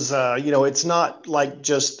is it's not like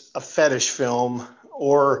just a fetish film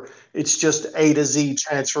or it's just A to Z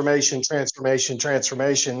transformation.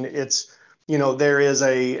 It's there is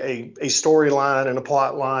a storyline and a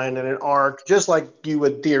plot line and an arc, just like you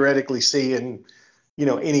would theoretically see in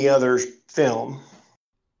any other film.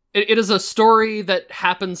 It is a story that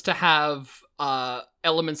happens to have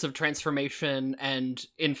elements of transformation and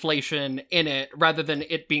inflation in it, rather than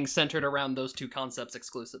it being centered around those two concepts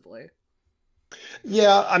exclusively.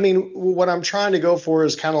 Yeah, I mean, what I'm trying to go for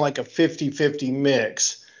is kind of like a 50-50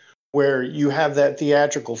 mix, where you have that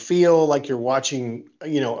theatrical feel like you're watching,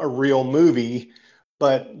 a real movie,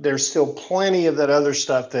 but there's still plenty of that other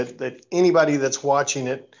stuff that anybody that's watching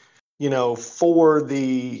it, for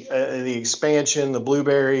the expansion, the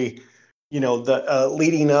Blueberry, the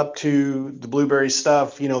leading up to the Blueberry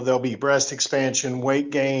stuff, there'll be breast expansion, weight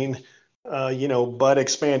gain, butt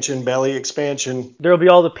expansion, belly expansion. There'll be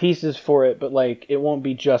all the pieces for it, but like it won't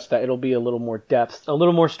be just that. It'll be a little more depth, a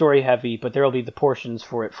little more story heavy, but there'll be the portions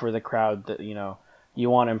for it for the crowd that you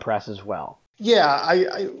want to impress as well. Yeah,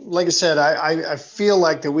 I like I said, I feel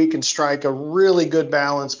like that we can strike a really good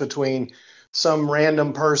balance between some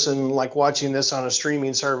random person like watching this on a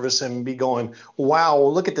streaming service and be going, wow,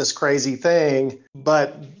 look at this crazy thing.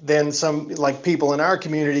 But then some like people in our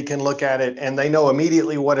community can look at it and they know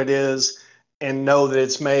immediately what it is and know that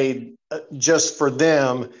it's made just for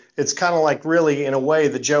them. It's kind of like really, in a way,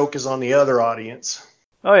 the joke is on the other audience.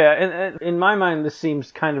 Oh yeah, and in my mind, this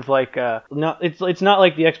seems kind of like it's not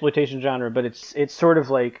like the exploitation genre, but it's sort of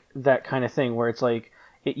like that kind of thing where it's like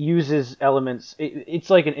it uses elements.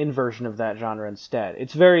 It's like an inversion of that genre instead.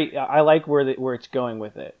 It's very. I like where it's going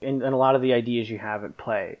with it, and a lot of the ideas you have at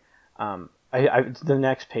play. The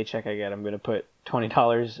next paycheck I get, I'm going to put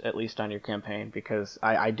 $20 at least on your campaign because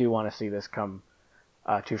I do want to see this come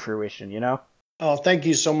to fruition. Oh, thank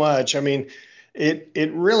you so much. I mean,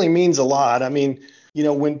 it really means a lot. I mean,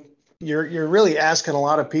 when you're really asking a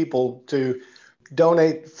lot of people to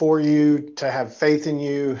donate for you, to have faith in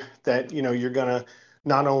you, that you're going to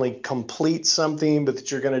not only complete something, but that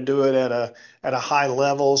you're going to do it at a high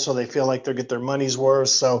level so they feel like they'll get their money's worth.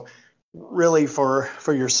 So really for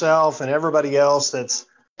yourself and everybody else that's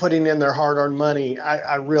putting in their hard-earned money,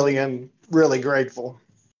 I really am really grateful.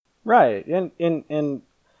 Right. And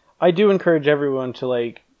I do encourage everyone to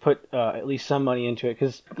like put at least some money into it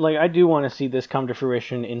because like I do want to see this come to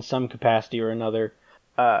fruition in some capacity or another.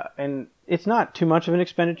 And it's not too much of an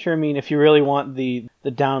expenditure. I mean, if you really want the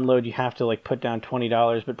download, you have to like put down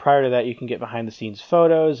 $20. But prior to that, you can get behind the scenes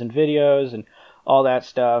photos and videos and all that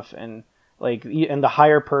stuff. And like and the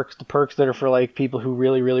higher perks, the perks that are for like people who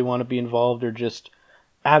really really want to be involved, are just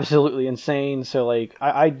absolutely insane. So like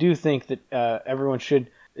I do think that everyone should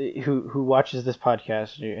who watches this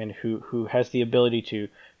podcast and who has the ability to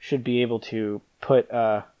should be able to put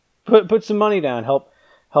some money down, help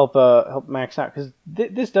max out because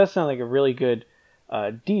this does sound like a really good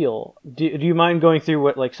deal. Do you mind going through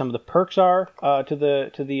what like some of the perks are to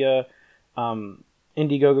the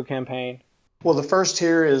Indiegogo campaign? Well, the first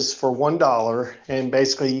tier is for $1, and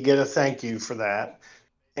basically you get a thank you for that.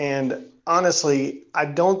 And honestly, I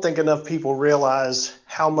don't think enough people realize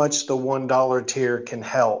how much the $1 tier can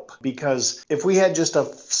help. Because if we had just a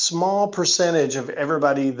small percentage of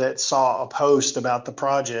everybody that saw a post about the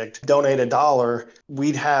project donate $1,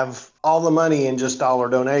 we'd have all the money in just dollar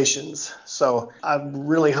donations. So I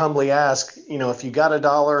really humbly ask, if you got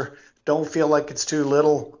 $1, don't feel like it's too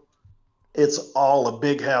little. It's all a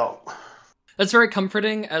big help. That's very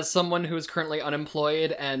comforting as someone who is currently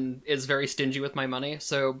unemployed and is very stingy with my money.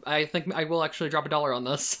 So I think I will actually drop $1 on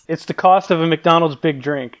this. It's the cost of a McDonald's big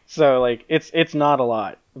drink, so like it's not a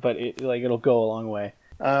lot, but it'll go a long way.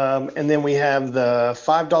 And then we have the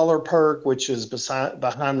 $5 perk, which is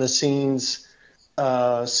behind the scenes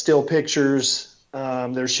still pictures.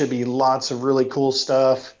 There should be lots of really cool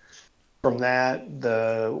stuff from that.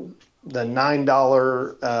 The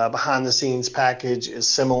 $9 behind the scenes package is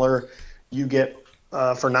similar. You get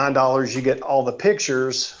for $9, you get all the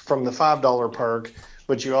pictures from the $5 perk,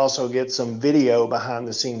 but you also get some video behind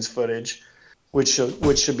the scenes footage, which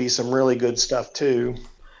should be some really good stuff too.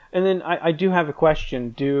 And then I do have a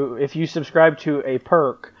question. If you subscribe to a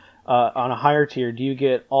perk on a higher tier, do you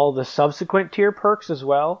get all the subsequent tier perks as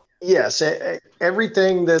well? Yes,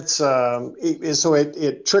 everything that's so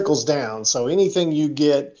it trickles down. So anything you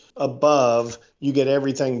get above, you get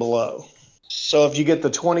everything below. So if you get the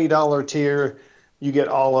 $20 tier, you get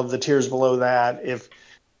all of the tiers below that.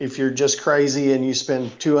 If you're just crazy and you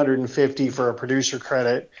spend $250 for a producer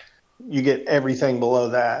credit, you get everything below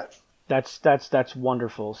that. That's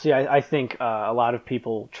wonderful. See, I think a lot of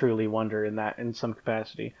people truly wonder in some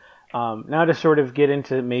capacity. Now to sort of get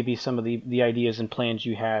into maybe some of the ideas and plans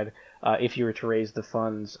you had if you were to raise the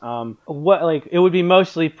funds. What like it would be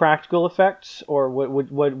mostly practical effects, or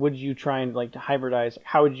what would you try and like to hybridize?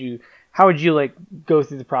 How would you like go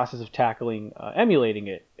through the process of tackling emulating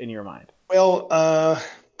it in your mind? Well,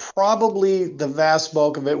 probably the vast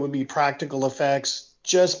bulk of it would be practical effects,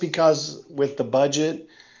 just because with the budget,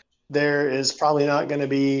 there is probably not going to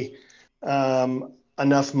be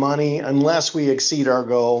enough money unless we exceed our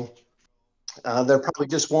goal. There probably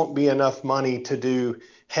just won't be enough money to do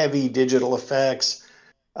heavy digital effects.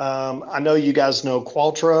 I know you guys know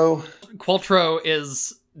Qualtro. Qualtro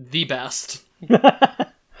is the best.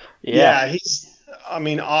 Yeah, he's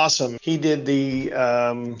awesome. He did the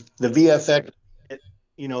VFX,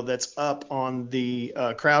 that's up on the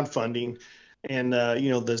crowdfunding, and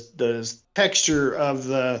the texture of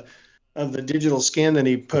the digital skin that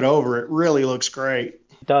he put over it really looks great.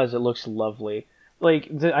 It does. It looks lovely.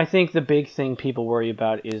 Like I think the big thing people worry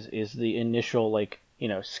about is the initial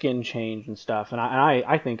skin change and stuff, and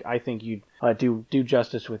I think you do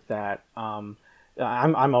justice with that. I'm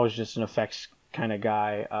always just an effects kind of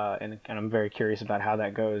guy, and I'm very curious about how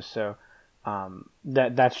that goes. So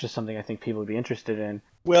that's just something I think people would be interested in.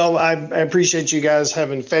 Well, I appreciate you guys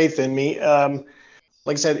having faith in me. Like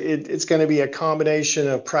I said, it's going to be a combination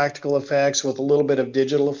of practical effects with a little bit of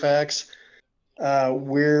digital effects.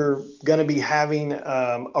 We're going to be having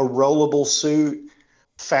a rollable suit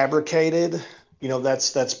fabricated.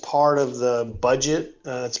 That's part of the budget.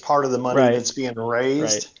 It's part of the money that's being raised.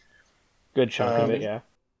 Right. Good chunk of it, yeah.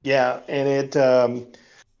 Yeah, and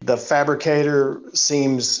the fabricator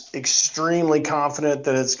seems extremely confident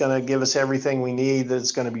that it's going to give us everything we need, that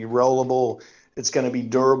it's going to be rollable, it's going to be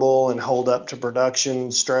durable and hold up to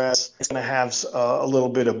production stress. It's going to have a little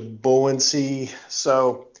bit of buoyancy.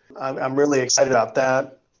 So I'm really excited about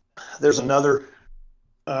that. There's another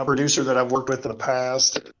producer that I've worked with in the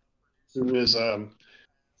past who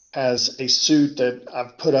has a suit that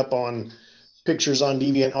I've put up on pictures on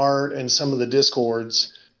DeviantArt and some of the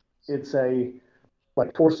Discords. It's a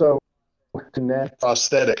torso to neck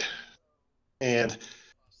prosthetic, and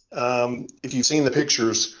if you've seen the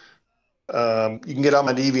pictures, you can get on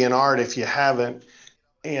my DeviantArt if you haven't.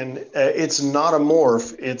 And it's not a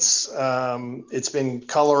morph. It's been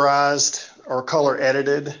colorized or color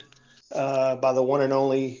edited, by the one and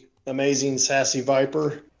only amazing Sassy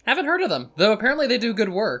Viper. Haven't heard of them, though apparently they do good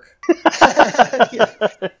work. Yeah.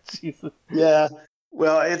 Jesus. Yeah.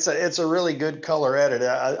 Well, it's a really good color edit.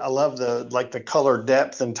 I love the color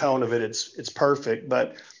depth and tone of it. It's perfect.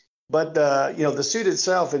 But the suit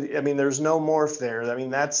itself, I mean, there's no morph there. I mean,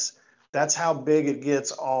 that's how big it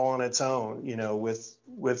gets all on its own.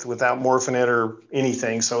 Without morphing it or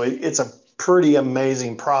anything. So it's a pretty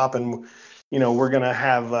amazing prop, and we're gonna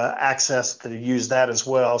have access to use that as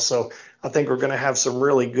well. So I think we're gonna have some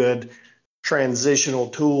really good transitional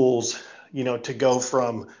tools, to go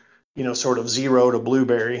from sort of zero to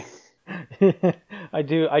blueberry. I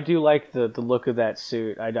do like the look of that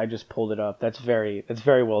suit. I just pulled it up. That's very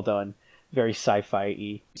well done. Very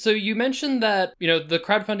sci-fi-y. So you mentioned that, the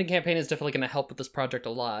crowdfunding campaign is definitely going to help with this project a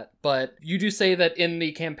lot, but you do say that in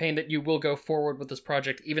the campaign that you will go forward with this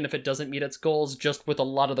project even if it doesn't meet its goals, just with a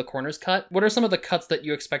lot of the corners cut. What are some of the cuts that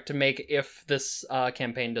you expect to make if this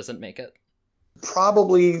campaign doesn't make it?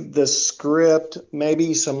 Probably the script,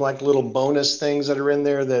 maybe some like little bonus things that are in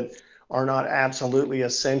there that are not absolutely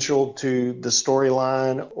essential to the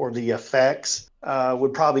storyline or the effects.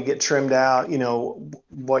 Would probably get trimmed out,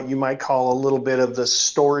 what you might call a little bit of the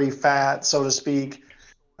story fat, so to speak.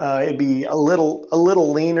 It'd be a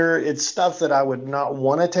little leaner. It's stuff that I would not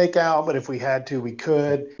want to take out, but if we had to, we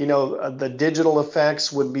could. The digital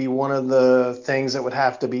effects would be one of the things that would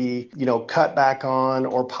have to be, cut back on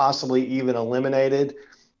or possibly even eliminated.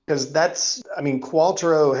 Because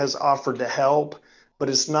Qualtro has offered to help, but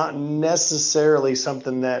it's not necessarily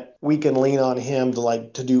something that we can lean on him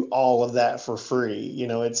to do all of that for free.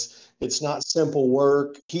 It's not simple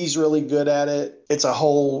work. He's really good at it. It's a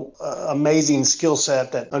whole amazing skill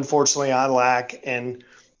set that unfortunately I lack. And,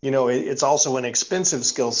 it's also an expensive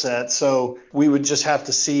skill set. So we would just have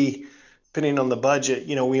to see, depending on the budget,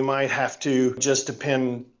 we might have to just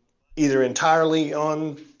depend either entirely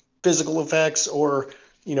on physical effects or,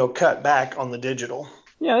 cut back on the digital.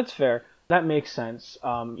 Yeah, that's fair. That makes sense.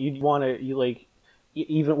 You'd want to,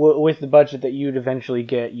 even with the budget that you'd eventually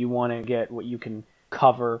get, you want to get what you can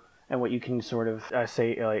cover and what you can sort of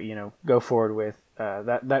go forward with.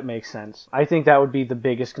 That makes sense. I think that would be the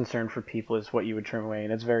biggest concern for people is what you would trim away,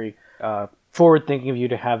 and it's very forward thinking of you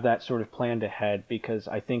to have that sort of planned ahead, because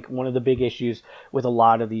I think one of the big issues with a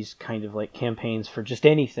lot of these kind of campaigns for just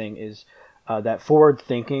anything is that forward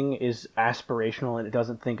thinking is aspirational, and it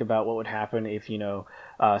doesn't think about what would happen if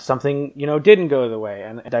something didn't go the way,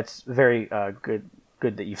 and that's very good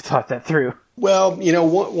that you've thought that through. Well,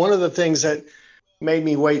 one of the things that made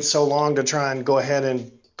me wait so long to try and go ahead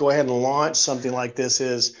and launch something like this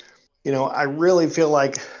is, I really feel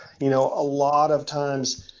like, a lot of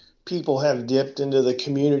times people have dipped into the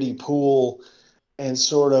community pool and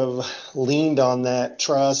sort of leaned on that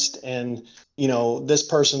trust and, this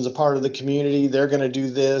person's a part of the community. They're going to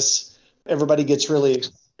do this. Everybody gets really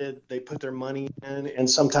excited. They put their money in, and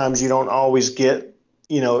sometimes you don't always get,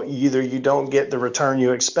 either you don't get the return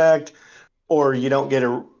you expect, or you don't get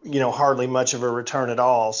hardly much of a return at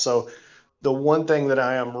all. So the one thing that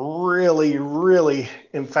I am really, really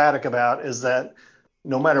emphatic about is that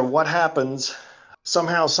no matter what happens,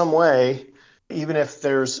 somehow, some way, even if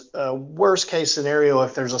there's a worst case scenario,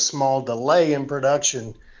 if there's a small delay in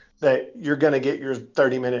production, that you're going to get your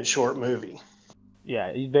 30-minute short movie.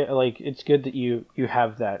 Yeah, it's good that you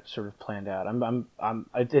have that sort of planned out.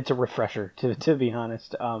 It's a refresher to be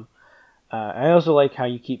honest. I also like how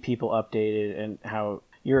you keep people updated and how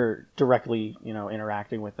you're directly,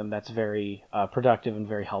 interacting with them. That's very productive and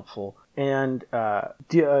very helpful. And I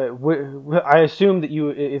assume that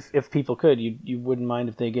if people could, you wouldn't mind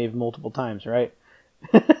if they gave multiple times, right?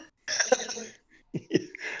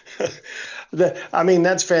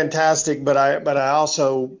 That's fantastic, but I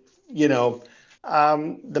also, it's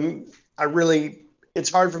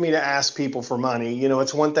hard for me to ask people for money.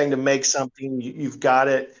 It's one thing to make something, you've got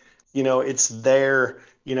it, it's there,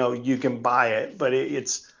 you can buy it, but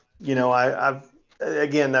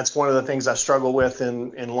again, that's one of the things I struggle with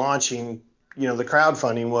in launching, the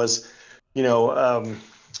crowdfunding was,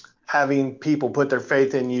 having people put their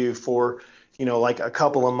faith in you for, like a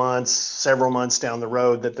couple of months, several months down the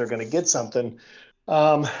road that they're going to get something.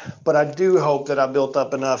 But I do hope that I built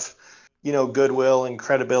up enough, goodwill and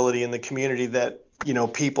credibility in the community that,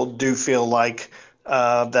 people do feel like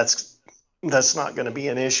that's not going to be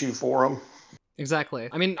an issue for them. Exactly.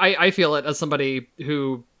 I feel it as somebody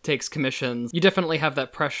who takes commissions. You definitely have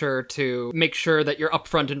that pressure to make sure that you're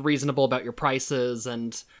upfront and reasonable about your prices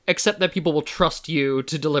and accept that people will trust you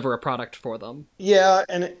to deliver a product for them. Yeah,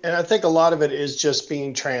 and I think a lot of it is just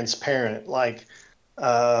being transparent. Like,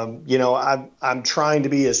 I'm trying to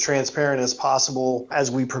be as transparent as possible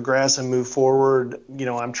as we progress and move forward.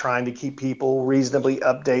 I'm trying to keep people reasonably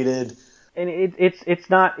updated. And it's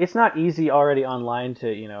not easy already online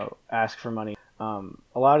to ask for money.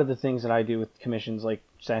 A lot of the things that I do with commissions, like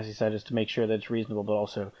Sassy said, is to make sure that it's reasonable, but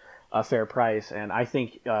also a fair price. And I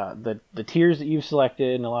think the tiers that you've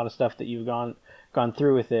selected and a lot of stuff that you've gone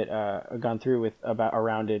through with it, gone through with about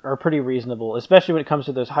around it, are pretty reasonable. Especially when it comes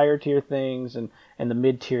to those higher tier things and the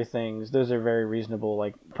mid tier things. Those are very reasonable,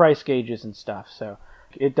 like price gauges and stuff. So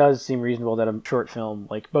it does seem reasonable that a short film,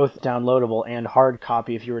 like both downloadable and hard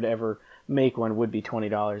copy, if you were to ever make one, would be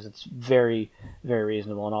 $20. It's very, very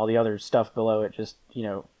reasonable, and all the other stuff below it just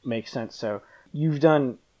makes sense. So you've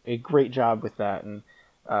done a great job with that, and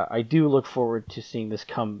I do look forward to seeing this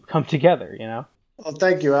come together. Well,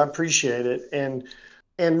 thank you. I appreciate it. And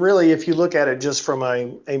really, if you look at it just from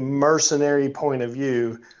a mercenary point of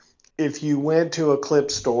view, if you went to a clip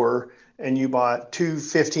store and you bought two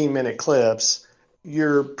 15-minute clips,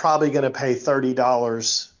 you're probably going to pay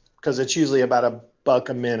 $30 because it's usually about $1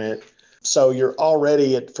 a minute. So you're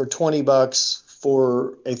already for $20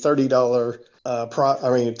 for a $30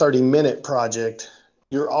 30-minute project.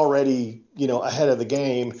 You're already ahead of the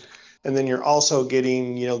game, and then you're also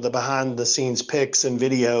getting the behind the scenes pics and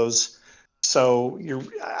videos. So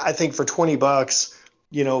I think for $20,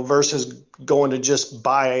 versus going to just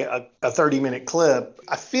buy a 30-minute clip,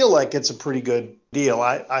 I feel like it's a pretty good deal.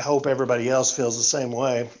 I hope everybody else feels the same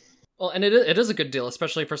way. Well, and it is a good deal,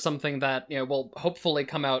 especially for something that will hopefully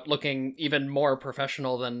come out looking even more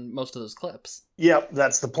professional than most of those clips. Yep,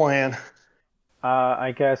 that's the plan.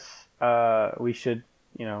 I guess we should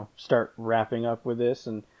start wrapping up with this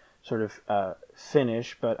and sort of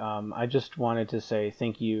finish. But I just wanted to say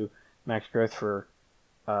thank you, Max Groth, for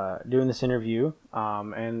doing this interview.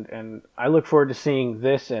 And I look forward to seeing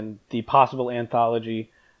this and the possible anthology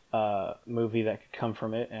movie that could come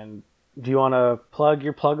from it. And do you want to plug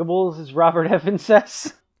your pluggables, as Robert Evans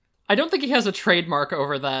says? I don't think he has a trademark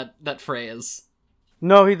over that phrase.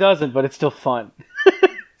 No, he doesn't, but it's still fun.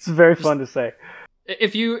 It's very fun to say.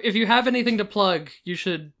 If you have anything to plug, you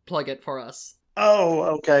should plug it for us. Oh,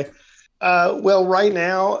 okay. Well, right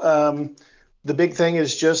now, the big thing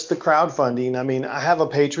is just the crowdfunding. I mean, I have a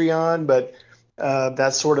Patreon, but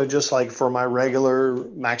that's sort of just like for my regular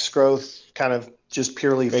Max Growth, kind of just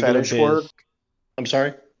purely Regular fetish biz. work. I'm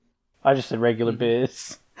sorry? I just said regular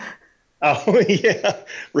biz. Oh, yeah.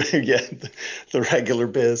 Yeah, the regular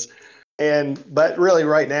biz. But really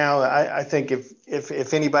right now, I think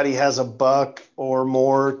if anybody has $1 or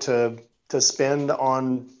more to spend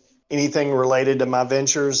on anything related to my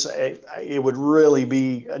ventures, it would really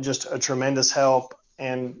be just a tremendous help,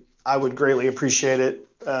 and I would greatly appreciate it.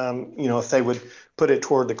 If they would put it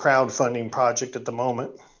toward the crowdfunding project at the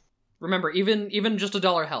moment. Remember, even just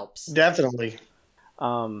 $1 helps. Definitely.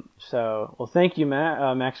 Well, thank you,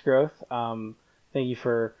 Max Growth. Thank you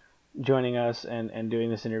for joining us and doing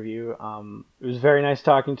this interview. It was very nice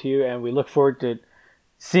talking to you, and we look forward to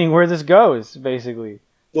seeing where this goes, basically.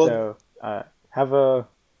 Well, so,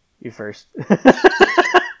 you first.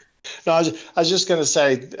 No, I was just going to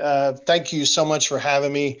say thank you so much for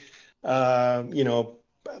having me.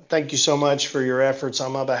 Thank you so much for your efforts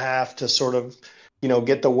on my behalf to sort of,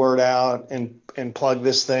 get the word out and plug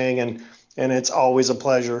this thing. And it's always a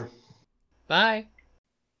pleasure. Bye.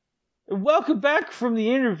 Welcome back from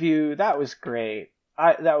the interview. That was great.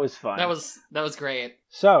 That was fun. That was great.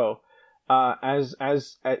 So, as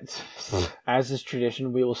is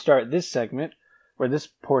tradition, we will start this segment, or this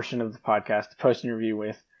portion of the podcast, the post-interview,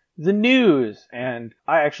 with the news. And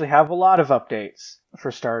I actually have a lot of updates.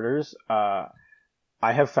 For starters, I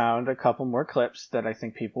have found a couple more clips that I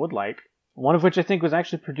think people would like. One of which I think was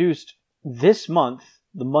actually produced this month,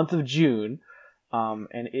 the month of June,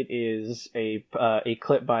 and it is a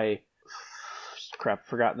clip by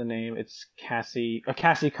forgot the name. It's Cassie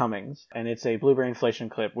Cummings, and it's a Blueberry Inflation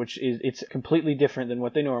clip, it's completely different than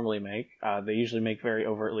what they normally make. They usually make very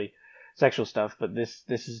overtly sexual stuff, but this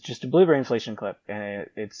is just a Blueberry Inflation clip, and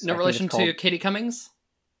it's no relation to Katie Cummings.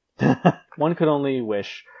 One could only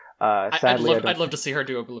wish. Sadly, I'd love to see her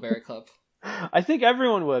do a Blueberry clip. I think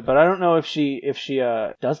everyone would, but I don't know if she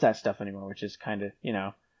does that stuff anymore, which is kind of,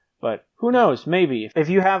 but who knows? Maybe if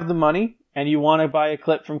you have the money and you want to buy a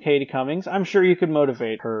clip from Katie Cummings, I'm sure you could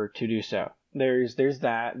motivate her to do so. There's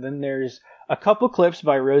that. Then there's a couple clips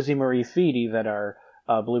by Rosie Marie Feedy that are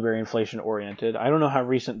Blueberry Inflation oriented. I don't know how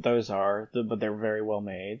recent those are, but they're very well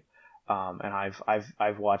made. And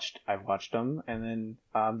I've watched them. And then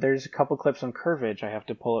there's a couple clips on Curvage. I have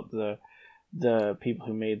to pull up the people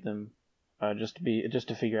who made them just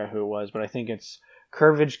to figure out who it was. But I think it's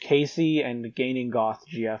Curvage Casey and Gaining Goth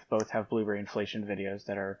GF both have blueberry inflation videos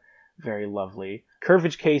that are very lovely.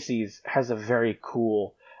 Curvage Casey's has a very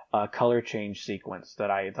cool color change sequence that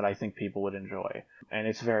I think people would enjoy, and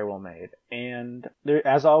it's very well made. And there,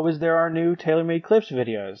 as always, there are new TaylorMade Clips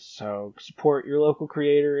videos, so support your local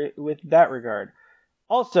creator with that regard.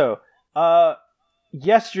 Also,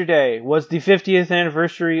 yesterday was the 50th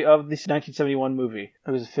anniversary of the 1971 movie.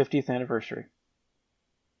 It was the 50th anniversary.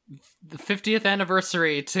 The 50th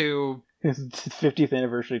anniversary to... It's the 50th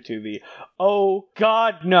anniversary to the... Oh,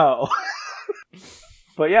 God, no!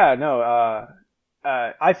 But yeah, no,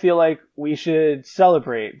 I feel like we should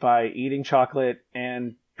celebrate by eating chocolate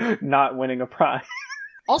and not winning a prize.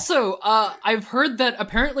 Also, I've heard that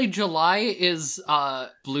apparently July is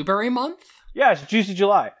Blueberry Month? Yeah, it's Juicy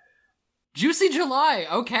July. Juicy July,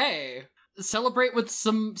 okay. Celebrate with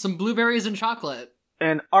some blueberries and chocolate.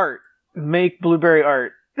 And art. Make blueberry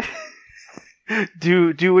art.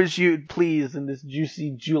 do as you please in this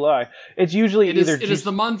Juicy July. It's usually It is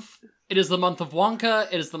the month of Wonka,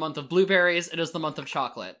 it is the month of blueberries, it is the month of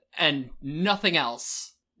chocolate. And nothing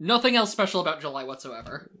else. Nothing else special about July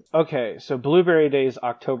whatsoever. Okay, so Blueberry Day is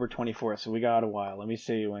October 24th, so we got a while. Let me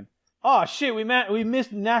see when... Oh, shit, we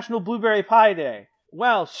missed National Blueberry Pie Day.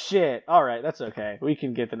 Well, shit. Alright, that's okay. We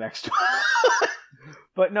can get the next one.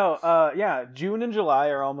 But no, yeah, June and July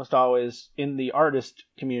are almost always, in the artist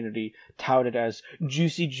community, touted as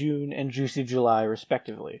Juicy June and Juicy July,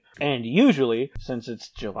 respectively. And usually, since it's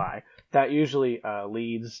July, that usually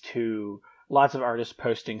leads to lots of artists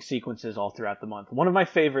posting sequences all throughout the month. One of my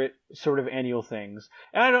favorite sort of annual things,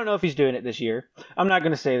 and I don't know if he's doing it this year. I'm not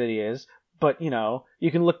going to say that he is, but, you know,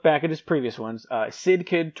 you can look back at his previous ones. Sid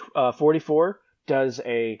Kid 44 does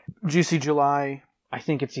a Juicy July... I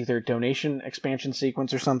think it's either donation expansion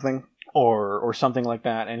sequence or something, or something like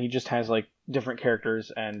that, and he just has, like, different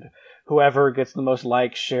characters, and whoever gets the most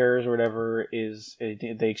likes, shares, or whatever,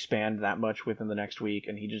 they expand that much within the next week,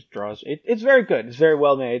 and he just draws... It's very good. It's very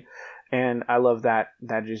well made, and I love that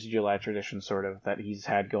Juicy July tradition, sort of, that he's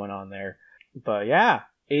had going on there. But yeah,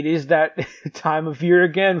 it is that time of year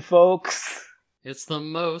again, folks! It's the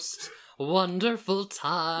most wonderful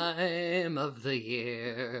time of the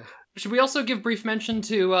year. Should we also give brief mention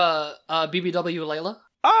to BBW Layla?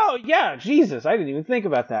 Oh, yeah, Jesus, I didn't even think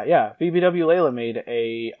about that. Yeah, BBW Layla made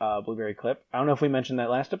a blueberry clip. I don't know if we mentioned that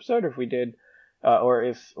last episode, or if we did, or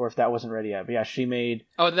if that wasn't ready yet. But yeah, she made...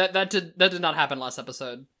 Oh, that did not happen last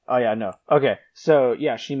episode. Oh, yeah, no. Okay, so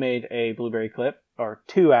yeah, she made a blueberry clip, or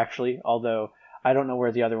two, actually, although I don't know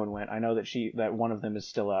where the other one went. I know that one of them is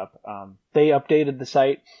still up. They updated the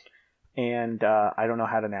site, and I don't know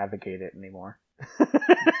how to navigate it anymore.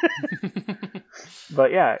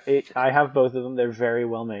 But yeah, I have both of them. They're very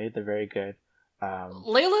well made. They're very good.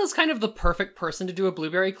 Layla is kind of the perfect person to do a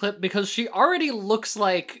blueberry clip because she already looks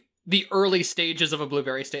like the early stages of a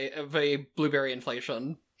blueberry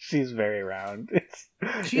inflation. She's very round.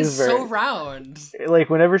 She's so round. Like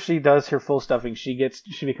whenever she does her full stuffing, she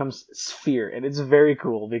becomes sphere, and it's very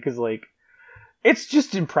cool because like it's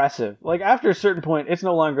just impressive. Like after a certain point, it's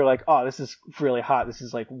no longer like, oh, this is really hot. This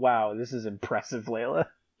is like, wow, this is impressive, Layla.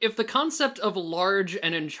 If the concept of large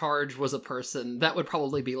and in charge was a person, that would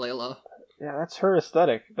probably be Layla. Yeah, that's her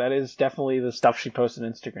aesthetic. That is definitely the stuff she posts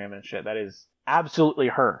on Instagram and shit. That is absolutely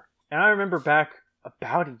her. And I remember back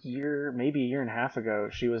about a year, maybe a year and a half ago,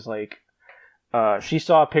 she was like, she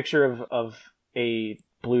saw a picture of a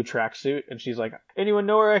blue tracksuit, and she's like, anyone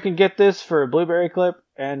know where I can get this for a blueberry clip?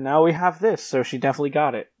 And now we have this, so she definitely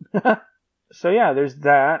got it. So yeah, there's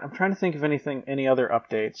that. I'm trying to think of any other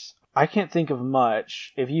updates. I can't think of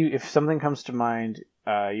much. If something comes to mind,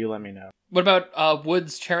 you let me know. What about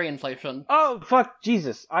Woods cherry inflation? Oh, fuck,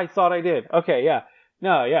 Jesus. I thought I did. Okay, yeah.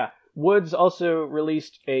 No, yeah. Woods also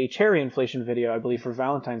released a cherry inflation video, I believe, for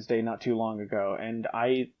Valentine's Day not too long ago, and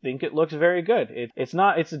I think it looks very good.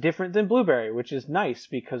 It's different than blueberry, which is nice,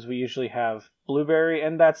 because we usually have blueberry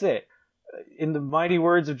and that's it. In the mighty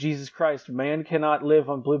words of Jesus Christ, man cannot live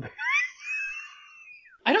on blueberry.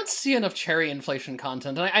 I don't see enough cherry inflation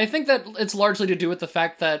content, and I think that it's largely to do with the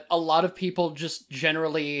fact that a lot of people just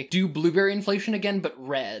generally do blueberry inflation again, but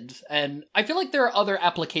red. And I feel like there are other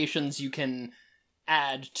applications you can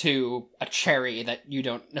add to a cherry that you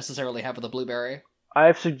don't necessarily have with a blueberry.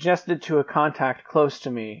 I've suggested to a contact close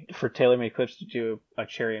to me for TaylorMade Clips to do a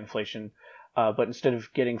cherry inflation, but instead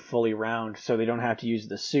of getting fully round so they don't have to use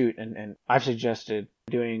the suit, and I've suggested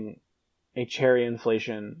doing a cherry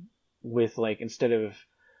inflation with, like, instead of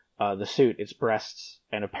the suit, it's breasts,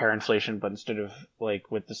 and a pear inflation, but instead of,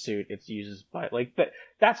 like, with the suit, it uses, like,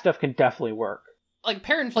 that stuff can definitely work. Like,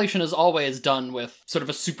 pear inflation is always done with sort of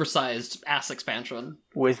a supersized ass expansion.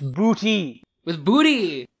 With booty! With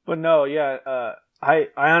booty! But no, yeah, I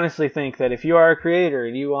honestly think that if you are a creator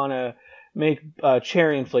and you want to make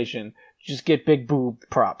cherry inflation, just get big boob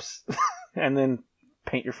props and then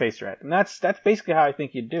paint your face red. And that's basically how I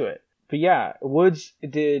think you'd do it. But yeah, Woods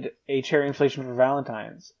did a cherry inflation for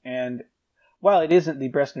Valentine's, and while it isn't the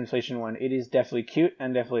breast inflation one, it is definitely cute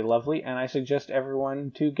and definitely lovely, and I suggest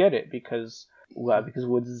everyone to get it because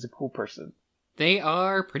Woods is a cool person. They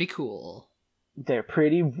are pretty cool. They're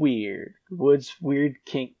pretty weird. Woods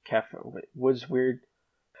Kink Cafe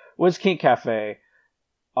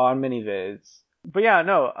on Minivids. But yeah,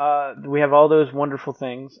 no, we have all those wonderful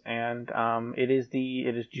things, and it is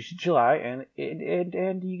Juicy July, and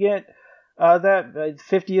you get that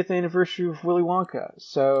 50th anniversary of Willy Wonka.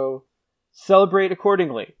 So celebrate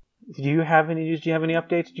accordingly. Do you have any news? Do you have any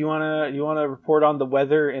updates? Do you wanna report on the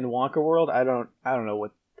weather in Wonka World? I don't know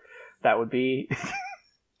what that would be.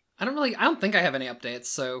 I don't think I have any updates,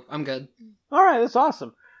 so I'm good. All right, that's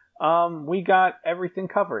awesome. We got everything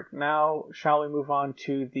covered. Now, shall we move on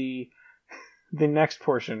to the next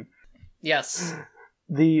portion? Yes.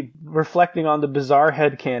 The reflecting on the bizarre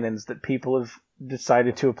headcanons that people have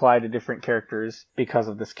decided to apply to different characters because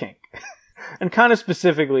of this kink. And kind of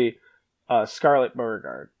specifically, Scarlet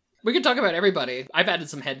Beauregard. We could talk about everybody. I've added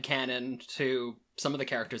some headcanon to some of the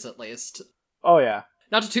characters, at least. Oh, yeah.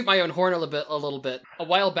 Not to toot my own horn a little bit. A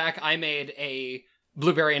while back, I made a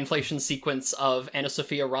blueberry inflation sequence of Anna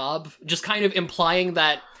Sophia Robb, just kind of implying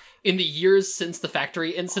that in the years since the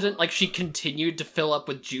factory incident, like, she continued to fill up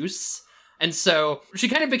with juice. And so she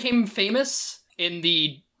kind of became famous in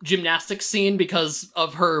the gymnastics scene because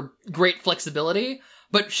of her great flexibility.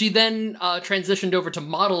 But she then transitioned over to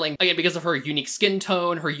modeling, again, because of her unique skin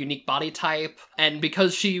tone, her unique body type, and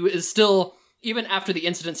because she is still, even after the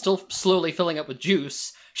incident, still slowly filling up with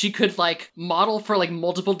juice, she could, like, model for, like,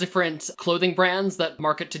 multiple different clothing brands that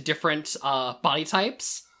market to different body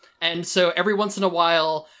types. And so every once in a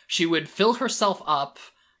while, she would fill herself up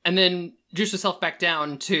and then juice herself back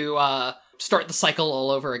down to start the cycle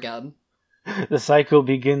all over again. The cycle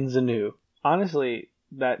begins anew. Honestly,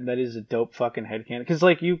 that is a dope fucking headcanon. Because,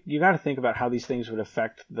 like, you got to think about how these things would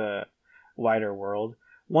affect the wider world.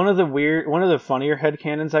 One of the funnier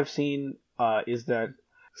headcanons I've seen is that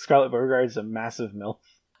Scarlet Beauregard is a massive MILF.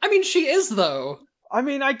 I mean, she is, though. I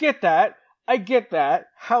mean, I get that.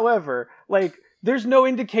 However, like, there's no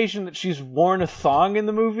indication that she's worn a thong in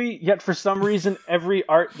the movie, yet for some reason, every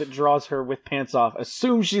art that draws her with pants off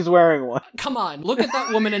assumes she's wearing one. Come on, look at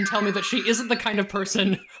that woman and tell me that she isn't the kind of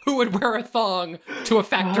person who would wear a thong to a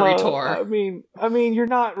factory tour. I mean, you're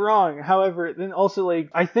not wrong. However, then also, like,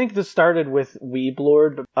 I think this started with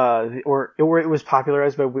Weeblord, or it was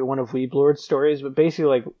popularized by one of Weeblord's stories, but basically,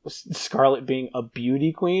 like, Scarlet being a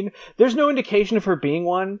beauty queen. There's no indication of her being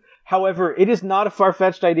one. However, it is not a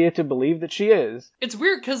far-fetched idea to believe that she is. It's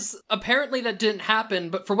weird because apparently that didn't happen,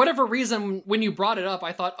 but for whatever reason, when you brought it up,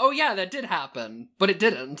 I thought, oh yeah, that did happen. But it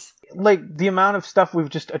didn't. Like, the amount of stuff we've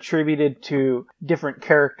just attributed to different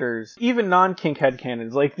characters, even non-kink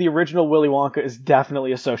headcanons, like the original Willy Wonka is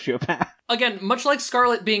definitely a sociopath. Again, much like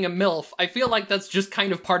Scarlet being a MILF, I feel like that's just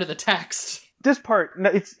kind of part of the text. This part,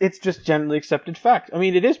 it's just generally accepted fact. I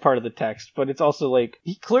mean, it is part of the text, but it's also like,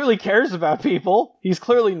 he clearly cares about people. He's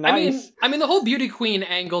clearly nice. I mean, the whole beauty queen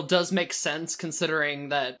angle does make sense, considering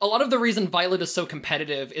that a lot of the reason Violet is so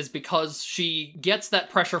competitive is because she gets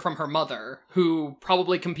that pressure from her mother, who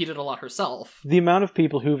probably competed a lot herself. The amount of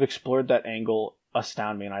people who've explored that angle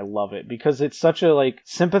astound me, and I love it, because it's such a, like,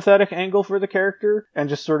 sympathetic angle for the character, and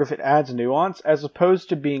just sort of it adds nuance, as opposed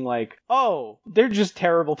to being like, oh, they're just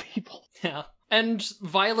terrible people. Yeah. And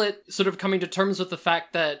Violet sort of coming to terms with the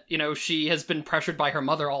fact that, you know, she has been pressured by her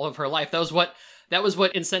mother all of her life. That was what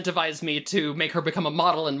incentivized me to make her become a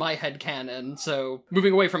model in my headcanon. So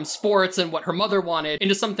moving away from sports and what her mother wanted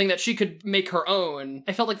into something that she could make her own,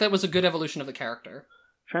 I felt like that was a good evolution of the character.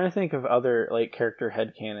 Trying to think of other, like, character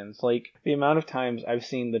headcanons. Like, the amount of times I've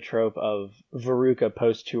seen the trope of Veruca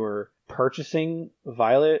post-tour purchasing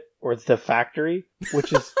Violet or the factory,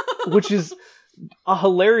 which is a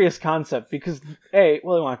hilarious concept, because A,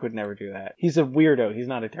 Willy Wonka would never do that. He's a weirdo. He's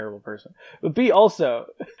not a terrible person. But B, also,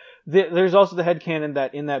 there's also the headcanon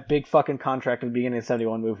that in that big fucking contract at the beginning of the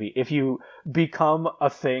 71 movie, if you become a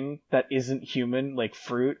thing that isn't human, like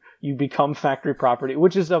fruit, you become factory property,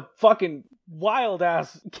 which is a fucking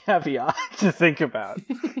wild-ass caveat to think about.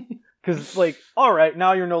 Because, like, alright,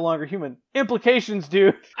 now you're no longer human. Implications,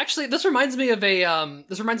 dude! Actually, this reminds me of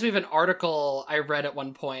an article I read at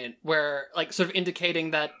one point, where, like, sort of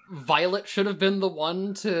indicating that Violet should have been the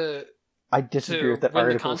one to I disagree with that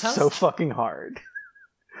article so fucking hard.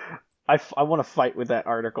 I want to fight with that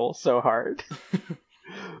article so hard.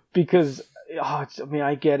 Because I mean,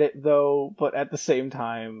 I get it though, but at the same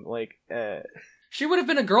time, like, She would have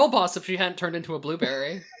been a girl boss if she hadn't turned into a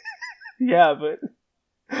blueberry. yeah, but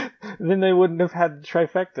then they wouldn't have had the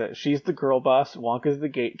trifecta. She's the girl boss, Wonka's the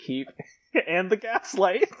gatekeep, and the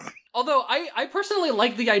gaslight. Although, I personally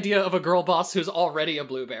like the idea of a girl boss who's already a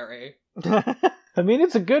blueberry. I mean,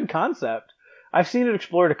 it's a good concept. I've seen it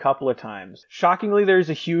explored a couple of times. Shockingly, there's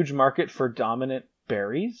a huge market for dominant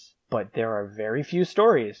berries, but there are very few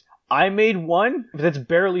stories. I made one that's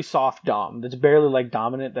barely soft dom, that's barely like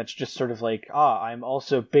dominant, that's just sort of like, I'm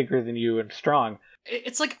also bigger than you and strong.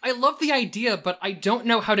 It's like, I love the idea, but I don't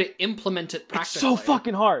know how to implement it practically. It's so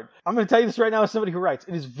fucking hard. I'm going to tell you this right now as somebody who writes.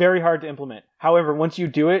 It is very hard to implement. However, once you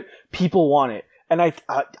do it, people want it. And I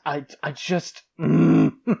just...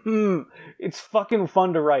 it's fucking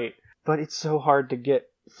fun to write. But it's so hard to get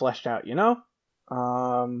fleshed out, you know?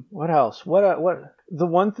 What else? What? The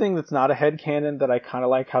one thing that's not a headcanon that I kind of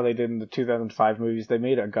like how they did in the 2005 movies, they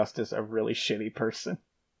made Augustus a really shitty person.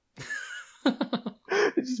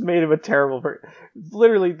 It just made him a terrible person.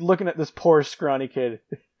 Literally looking at this poor scrawny kid.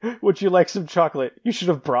 Would you like some chocolate? You should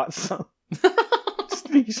have brought some.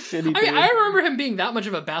 Just being shitty. I mean, I remember him being that much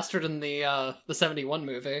of a bastard in the 71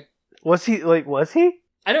 movie. Was he?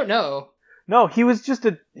 I don't know. No, he was just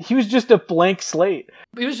a blank slate.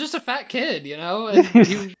 He was just a fat kid, you know? And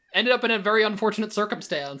he ended up in a very unfortunate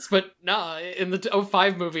circumstance. But nah, in the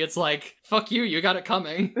 05 movie, it's like, fuck you, you got it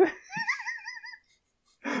coming.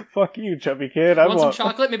 Fuck you, chubby kid. Want some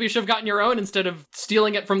chocolate? Maybe you should have gotten your own instead of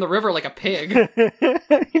stealing it from the river like a pig.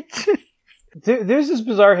 There's this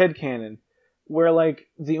bizarre headcanon where, like,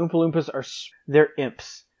 the Oompa Loompas they're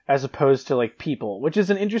imps as opposed to, like, people, which is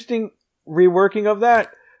an interesting reworking of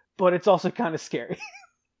that, but it's also kind of scary.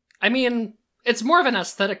 I mean, it's more of an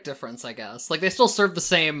aesthetic difference, I guess. Like, they still serve the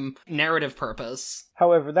same narrative purpose.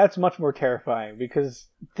 However, that's much more terrifying because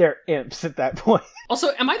they're imps at that point. Also,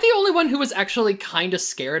 am I the only one who was actually kind of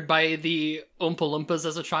scared by the Oompa Loompas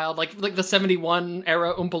as a child? Like the 71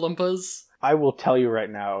 era Oompa Loompas? I will tell you right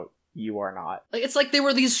now, you are not. Like, it's like they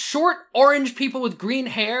were these short orange people with green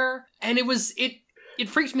hair, and it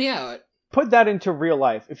freaked me out. Put that into real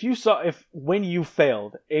life. When you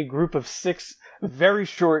failed, a group of 6 very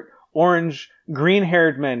short, orange,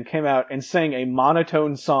 green-haired men came out and sang a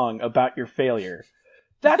monotone song about your failure.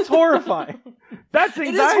 That's horrifying. That's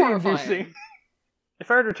anxiety-inducing. If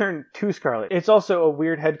I were to return to Scarlet, it's also a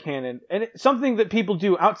weird headcanon, and it's something that people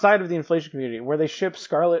do outside of the inflation community, where they ship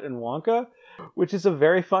Scarlet and Wonka, which is a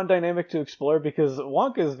very fun dynamic to explore because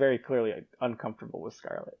Wonka is very clearly uncomfortable with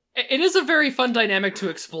Scarlet. It is a very fun dynamic to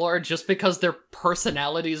explore just because their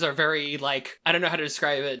personalities are very, like, I don't know how to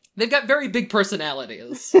describe it. They've got very big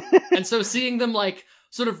personalities. And so seeing them, like,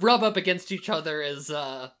 sort of rub up against each other is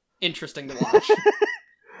interesting to watch.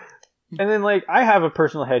 And then, like, I have a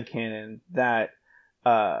personal headcanon that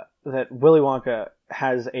Willy Wonka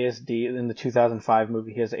has ASD. In the 2005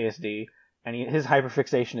 movie, he has ASD. And his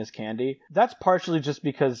hyperfixation is candy. That's partially just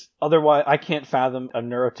because otherwise I can't fathom a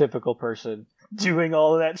neurotypical person doing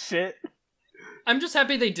all of that shit. I'm just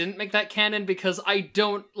happy they didn't make that canon because I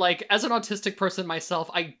don't, like, as an autistic person myself,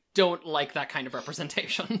 I don't like that kind of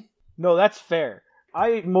representation. No, that's fair.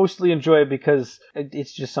 I mostly enjoy it because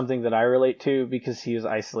it's just something that I relate to because he is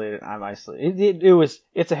isolated, I'm isolated.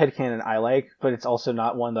 It's a headcanon I like, but it's also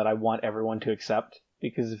not one that I want everyone to accept.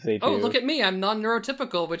 Because if they do... Oh, look at me, I'm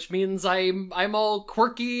non-neurotypical, which means I'm all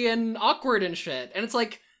quirky and awkward and shit. And it's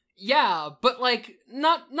like, yeah, but, like,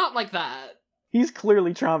 not like that. He's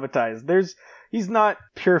clearly traumatized. He's not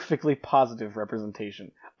perfectly positive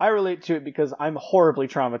representation. I relate to it because I'm horribly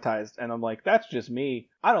traumatized, and I'm like, that's just me.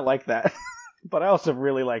 I don't like that. But I also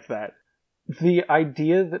really like that. The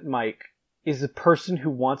idea that Mike is a person who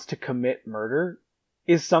wants to commit murder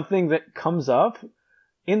is something that comes up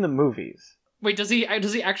in the movies. Wait, does he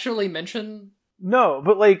actually mention? No,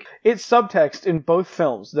 but, like, it's subtext in both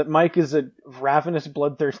films that Mike is a ravenous,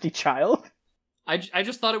 bloodthirsty child. I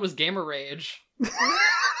just thought it was gamer rage.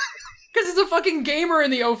 Because he's a fucking gamer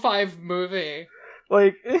in the 05 movie.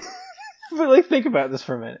 Like, but, like, think about this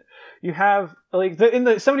for a minute. You have, like, in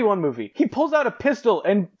the 71 movie, he pulls out a pistol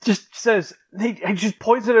and just says, he just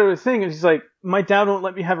points it at a thing, and he's like, my dad won't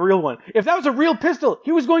let me have a real one. If that was a real pistol,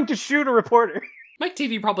 he was going to shoot a reporter. Mike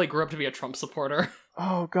TV probably grew up to be a Trump supporter.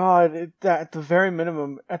 Oh god, at the very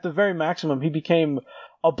minimum, at the very maximum, he became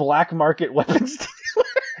a black market weapons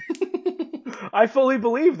dealer. I fully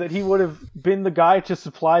believe that he would have been the guy to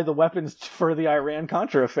supply the weapons for the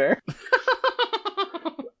Iran-Contra affair.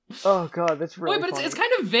 Oh god, that's really Wait, but funny. it's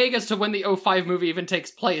kind of vague as to when the 05 movie even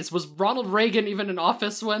takes place. Was Ronald Reagan even in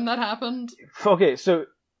office when that happened? Okay, so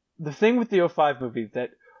the thing with the 05 movie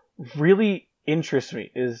that really interests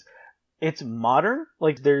me is it's modern.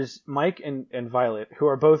 Like there's Mike and Violet, who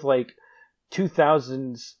are both like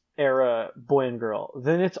 2000s era boy and girl.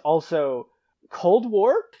 Then it's also Cold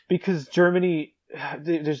War, because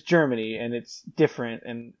there's Germany and it's different,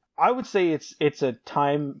 and I would say it's a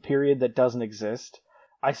time period that doesn't exist.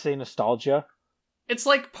 I say nostalgia. It's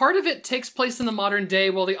like part of it takes place in the modern day,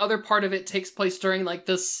 while the other part of it takes place during like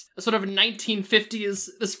this sort of 1950s,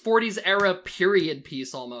 this 40s era period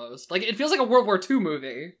piece almost. Like it feels like a World War II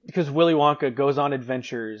movie. Because Willy Wonka goes on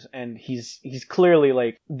adventures, and he's clearly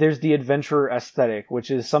like, there's the adventurer aesthetic, which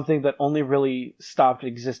is something that only really stopped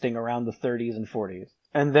existing around the 30s and 40s.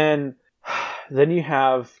 And then you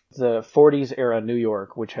have the 40s era New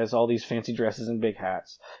York, which has all these fancy dresses and big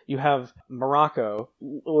hats. You have Morocco,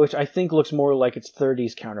 which I think looks more like its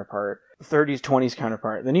 30s counterpart, 30s, 20s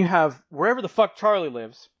counterpart. Then you have wherever the fuck Charlie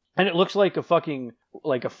lives, and it looks like a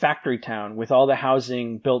factory town with all the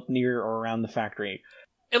housing built near or around the factory.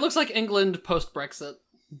 It looks like England post-Brexit.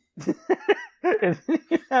 And then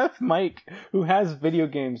you have Mike, who has video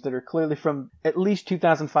games that are clearly from at least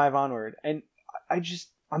 2005 onward, and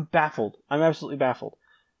I'm baffled. I'm absolutely baffled.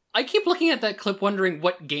 I keep looking at that clip wondering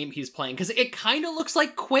what game he's playing, because it kind of looks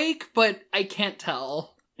like Quake, but I can't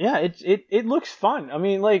tell. Yeah, it looks fun. I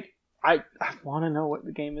mean, like, I want to know what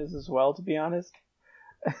the game is as well, to be honest.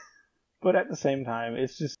 But at the same time,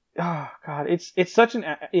 it's just, oh god, it's such an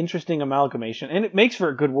interesting amalgamation, and it makes for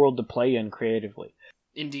a good world to play in creatively.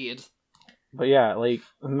 Indeed. But yeah, like,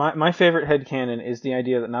 my favorite headcanon is the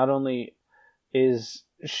idea that not only is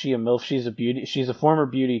she a MILF, she's a former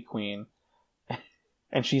beauty queen,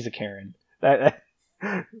 and she's a Karen.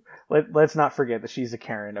 Let's not forget that she's a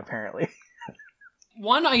Karen, apparently.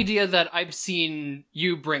 One idea that I've seen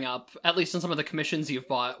you bring up, at least in some of the commissions you've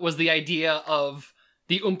bought, was the idea of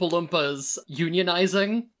the Oompa Loompas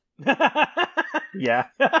unionizing. Yeah.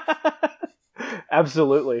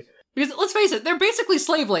 Absolutely. Because, let's face it, they're basically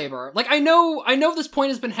slave labor. Like, I know this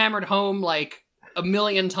point has been hammered home, like, a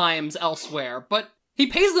million times elsewhere, but he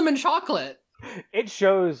pays them in chocolate. It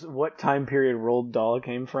shows what time period Roald Dahl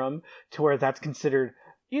came from, to where that's considered,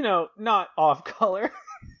 not off color.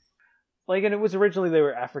 Like, and it was originally they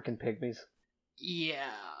were African pygmies.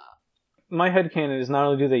 Yeah. My headcanon is not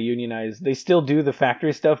only do they unionize, they still do the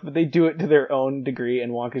factory stuff, but they do it to their own degree,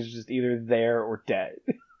 and Wonka's just either there or dead.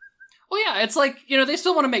 Well, yeah, it's like, they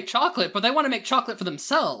still want to make chocolate, but they want to make chocolate for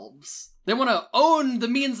themselves. They want to own the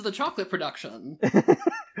means of the chocolate production.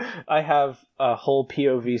 I have a whole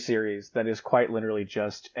POV series that is quite literally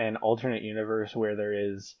just an alternate universe where there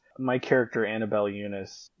is my character Annabelle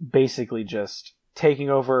Eunice basically just taking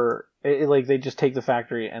over. Like, they just take the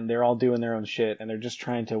factory and they're all doing their own shit, and they're just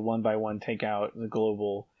trying to one by one take out the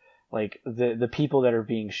global, like, the people that are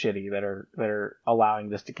being shitty, that are allowing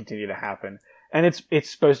this to continue to happen. And it's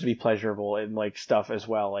supposed to be pleasurable and, like, stuff as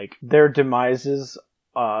well. Like, their demises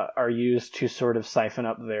are used to sort of siphon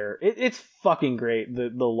up their... It's fucking great, the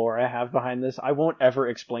lore I have behind this. I won't ever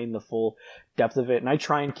explain the full depth of it, and I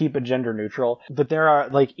try and keep it gender neutral. But there are,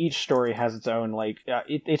 like, each story has its own, like...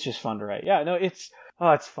 it's just fun to write. Yeah, no, it's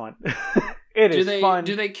fun. Fun.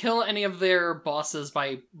 Do they kill any of their bosses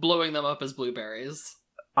by blowing them up as blueberries?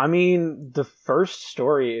 I mean, the first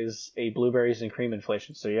story is a blueberries and cream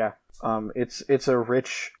inflation, so yeah. It's a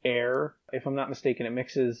rich air, if I'm not mistaken. It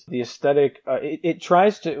mixes the aesthetic. It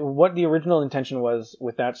tries to... What the original intention was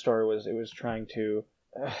with that story was it was trying to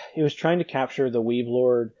capture the Weeb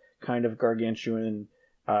Lord kind of gargantuan,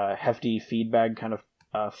 hefty feed bag kind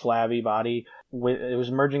of flabby body. It was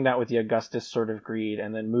merging that with the Augustus sort of greed,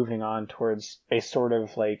 and then moving on towards a sort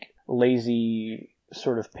of like lazy,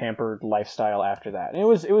 sort of pampered lifestyle after that. And it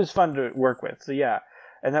was fun to work with. So yeah.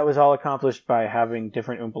 And that was all accomplished by having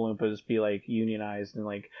different Oompa Loompas be, like, unionized, and,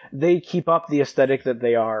 like, they keep up the aesthetic that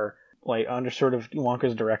they are, like, under sort of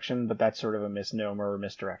Wonka's direction, but that's sort of a misnomer or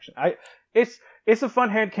misdirection. It's a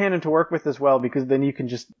fun headcanon to work with as well, because then you can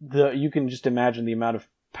just imagine the amount of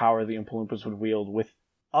power the Oompa Loompas would wield with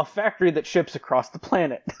a factory that ships across the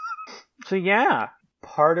planet. So yeah,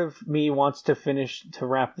 part of me wants to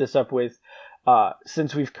wrap this up with,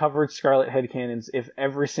 since we've covered Scarlet headcanons, if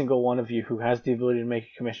every single one of you who has the ability to make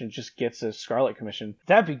a commission just gets a Scarlet commission,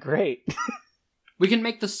 that'd be great. We can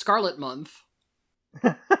make the Scarlet Month.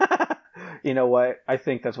 You know what? I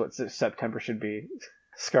think that's what September should be.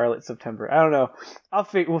 Scarlet September. I don't know.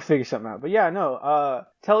 We'll figure something out. But yeah, no.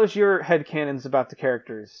 Tell us your headcanons about the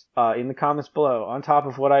characters in the comments below, on top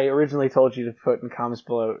of what I originally told you to put in comments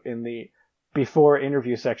below in the before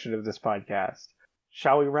interview section of this podcast.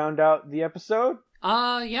 Shall we round out the episode?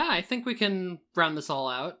 Yeah, I think we can round this all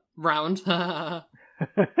out.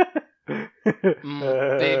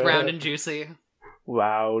 Big, round, and juicy.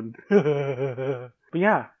 Round. But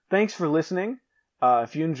yeah, thanks for listening.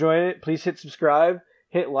 If you enjoyed it, please hit subscribe,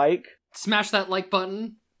 hit like, Smash that like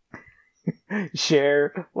button.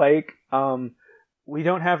 share, like. We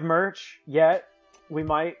don't have merch yet. We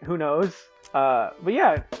might. Who knows? But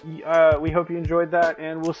yeah, we hope you enjoyed that,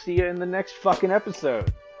 and we'll see you in the next fucking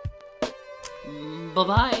episode.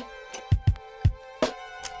 Bye-bye.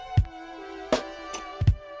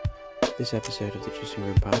 This episode of the Juicing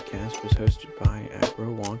Room Podcast was hosted by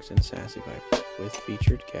Agro Wonks and Sassy Viper, with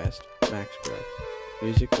featured guest Max Breath.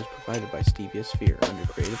 Music was provided by Stevia Sphere under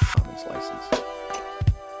Creative Commons license.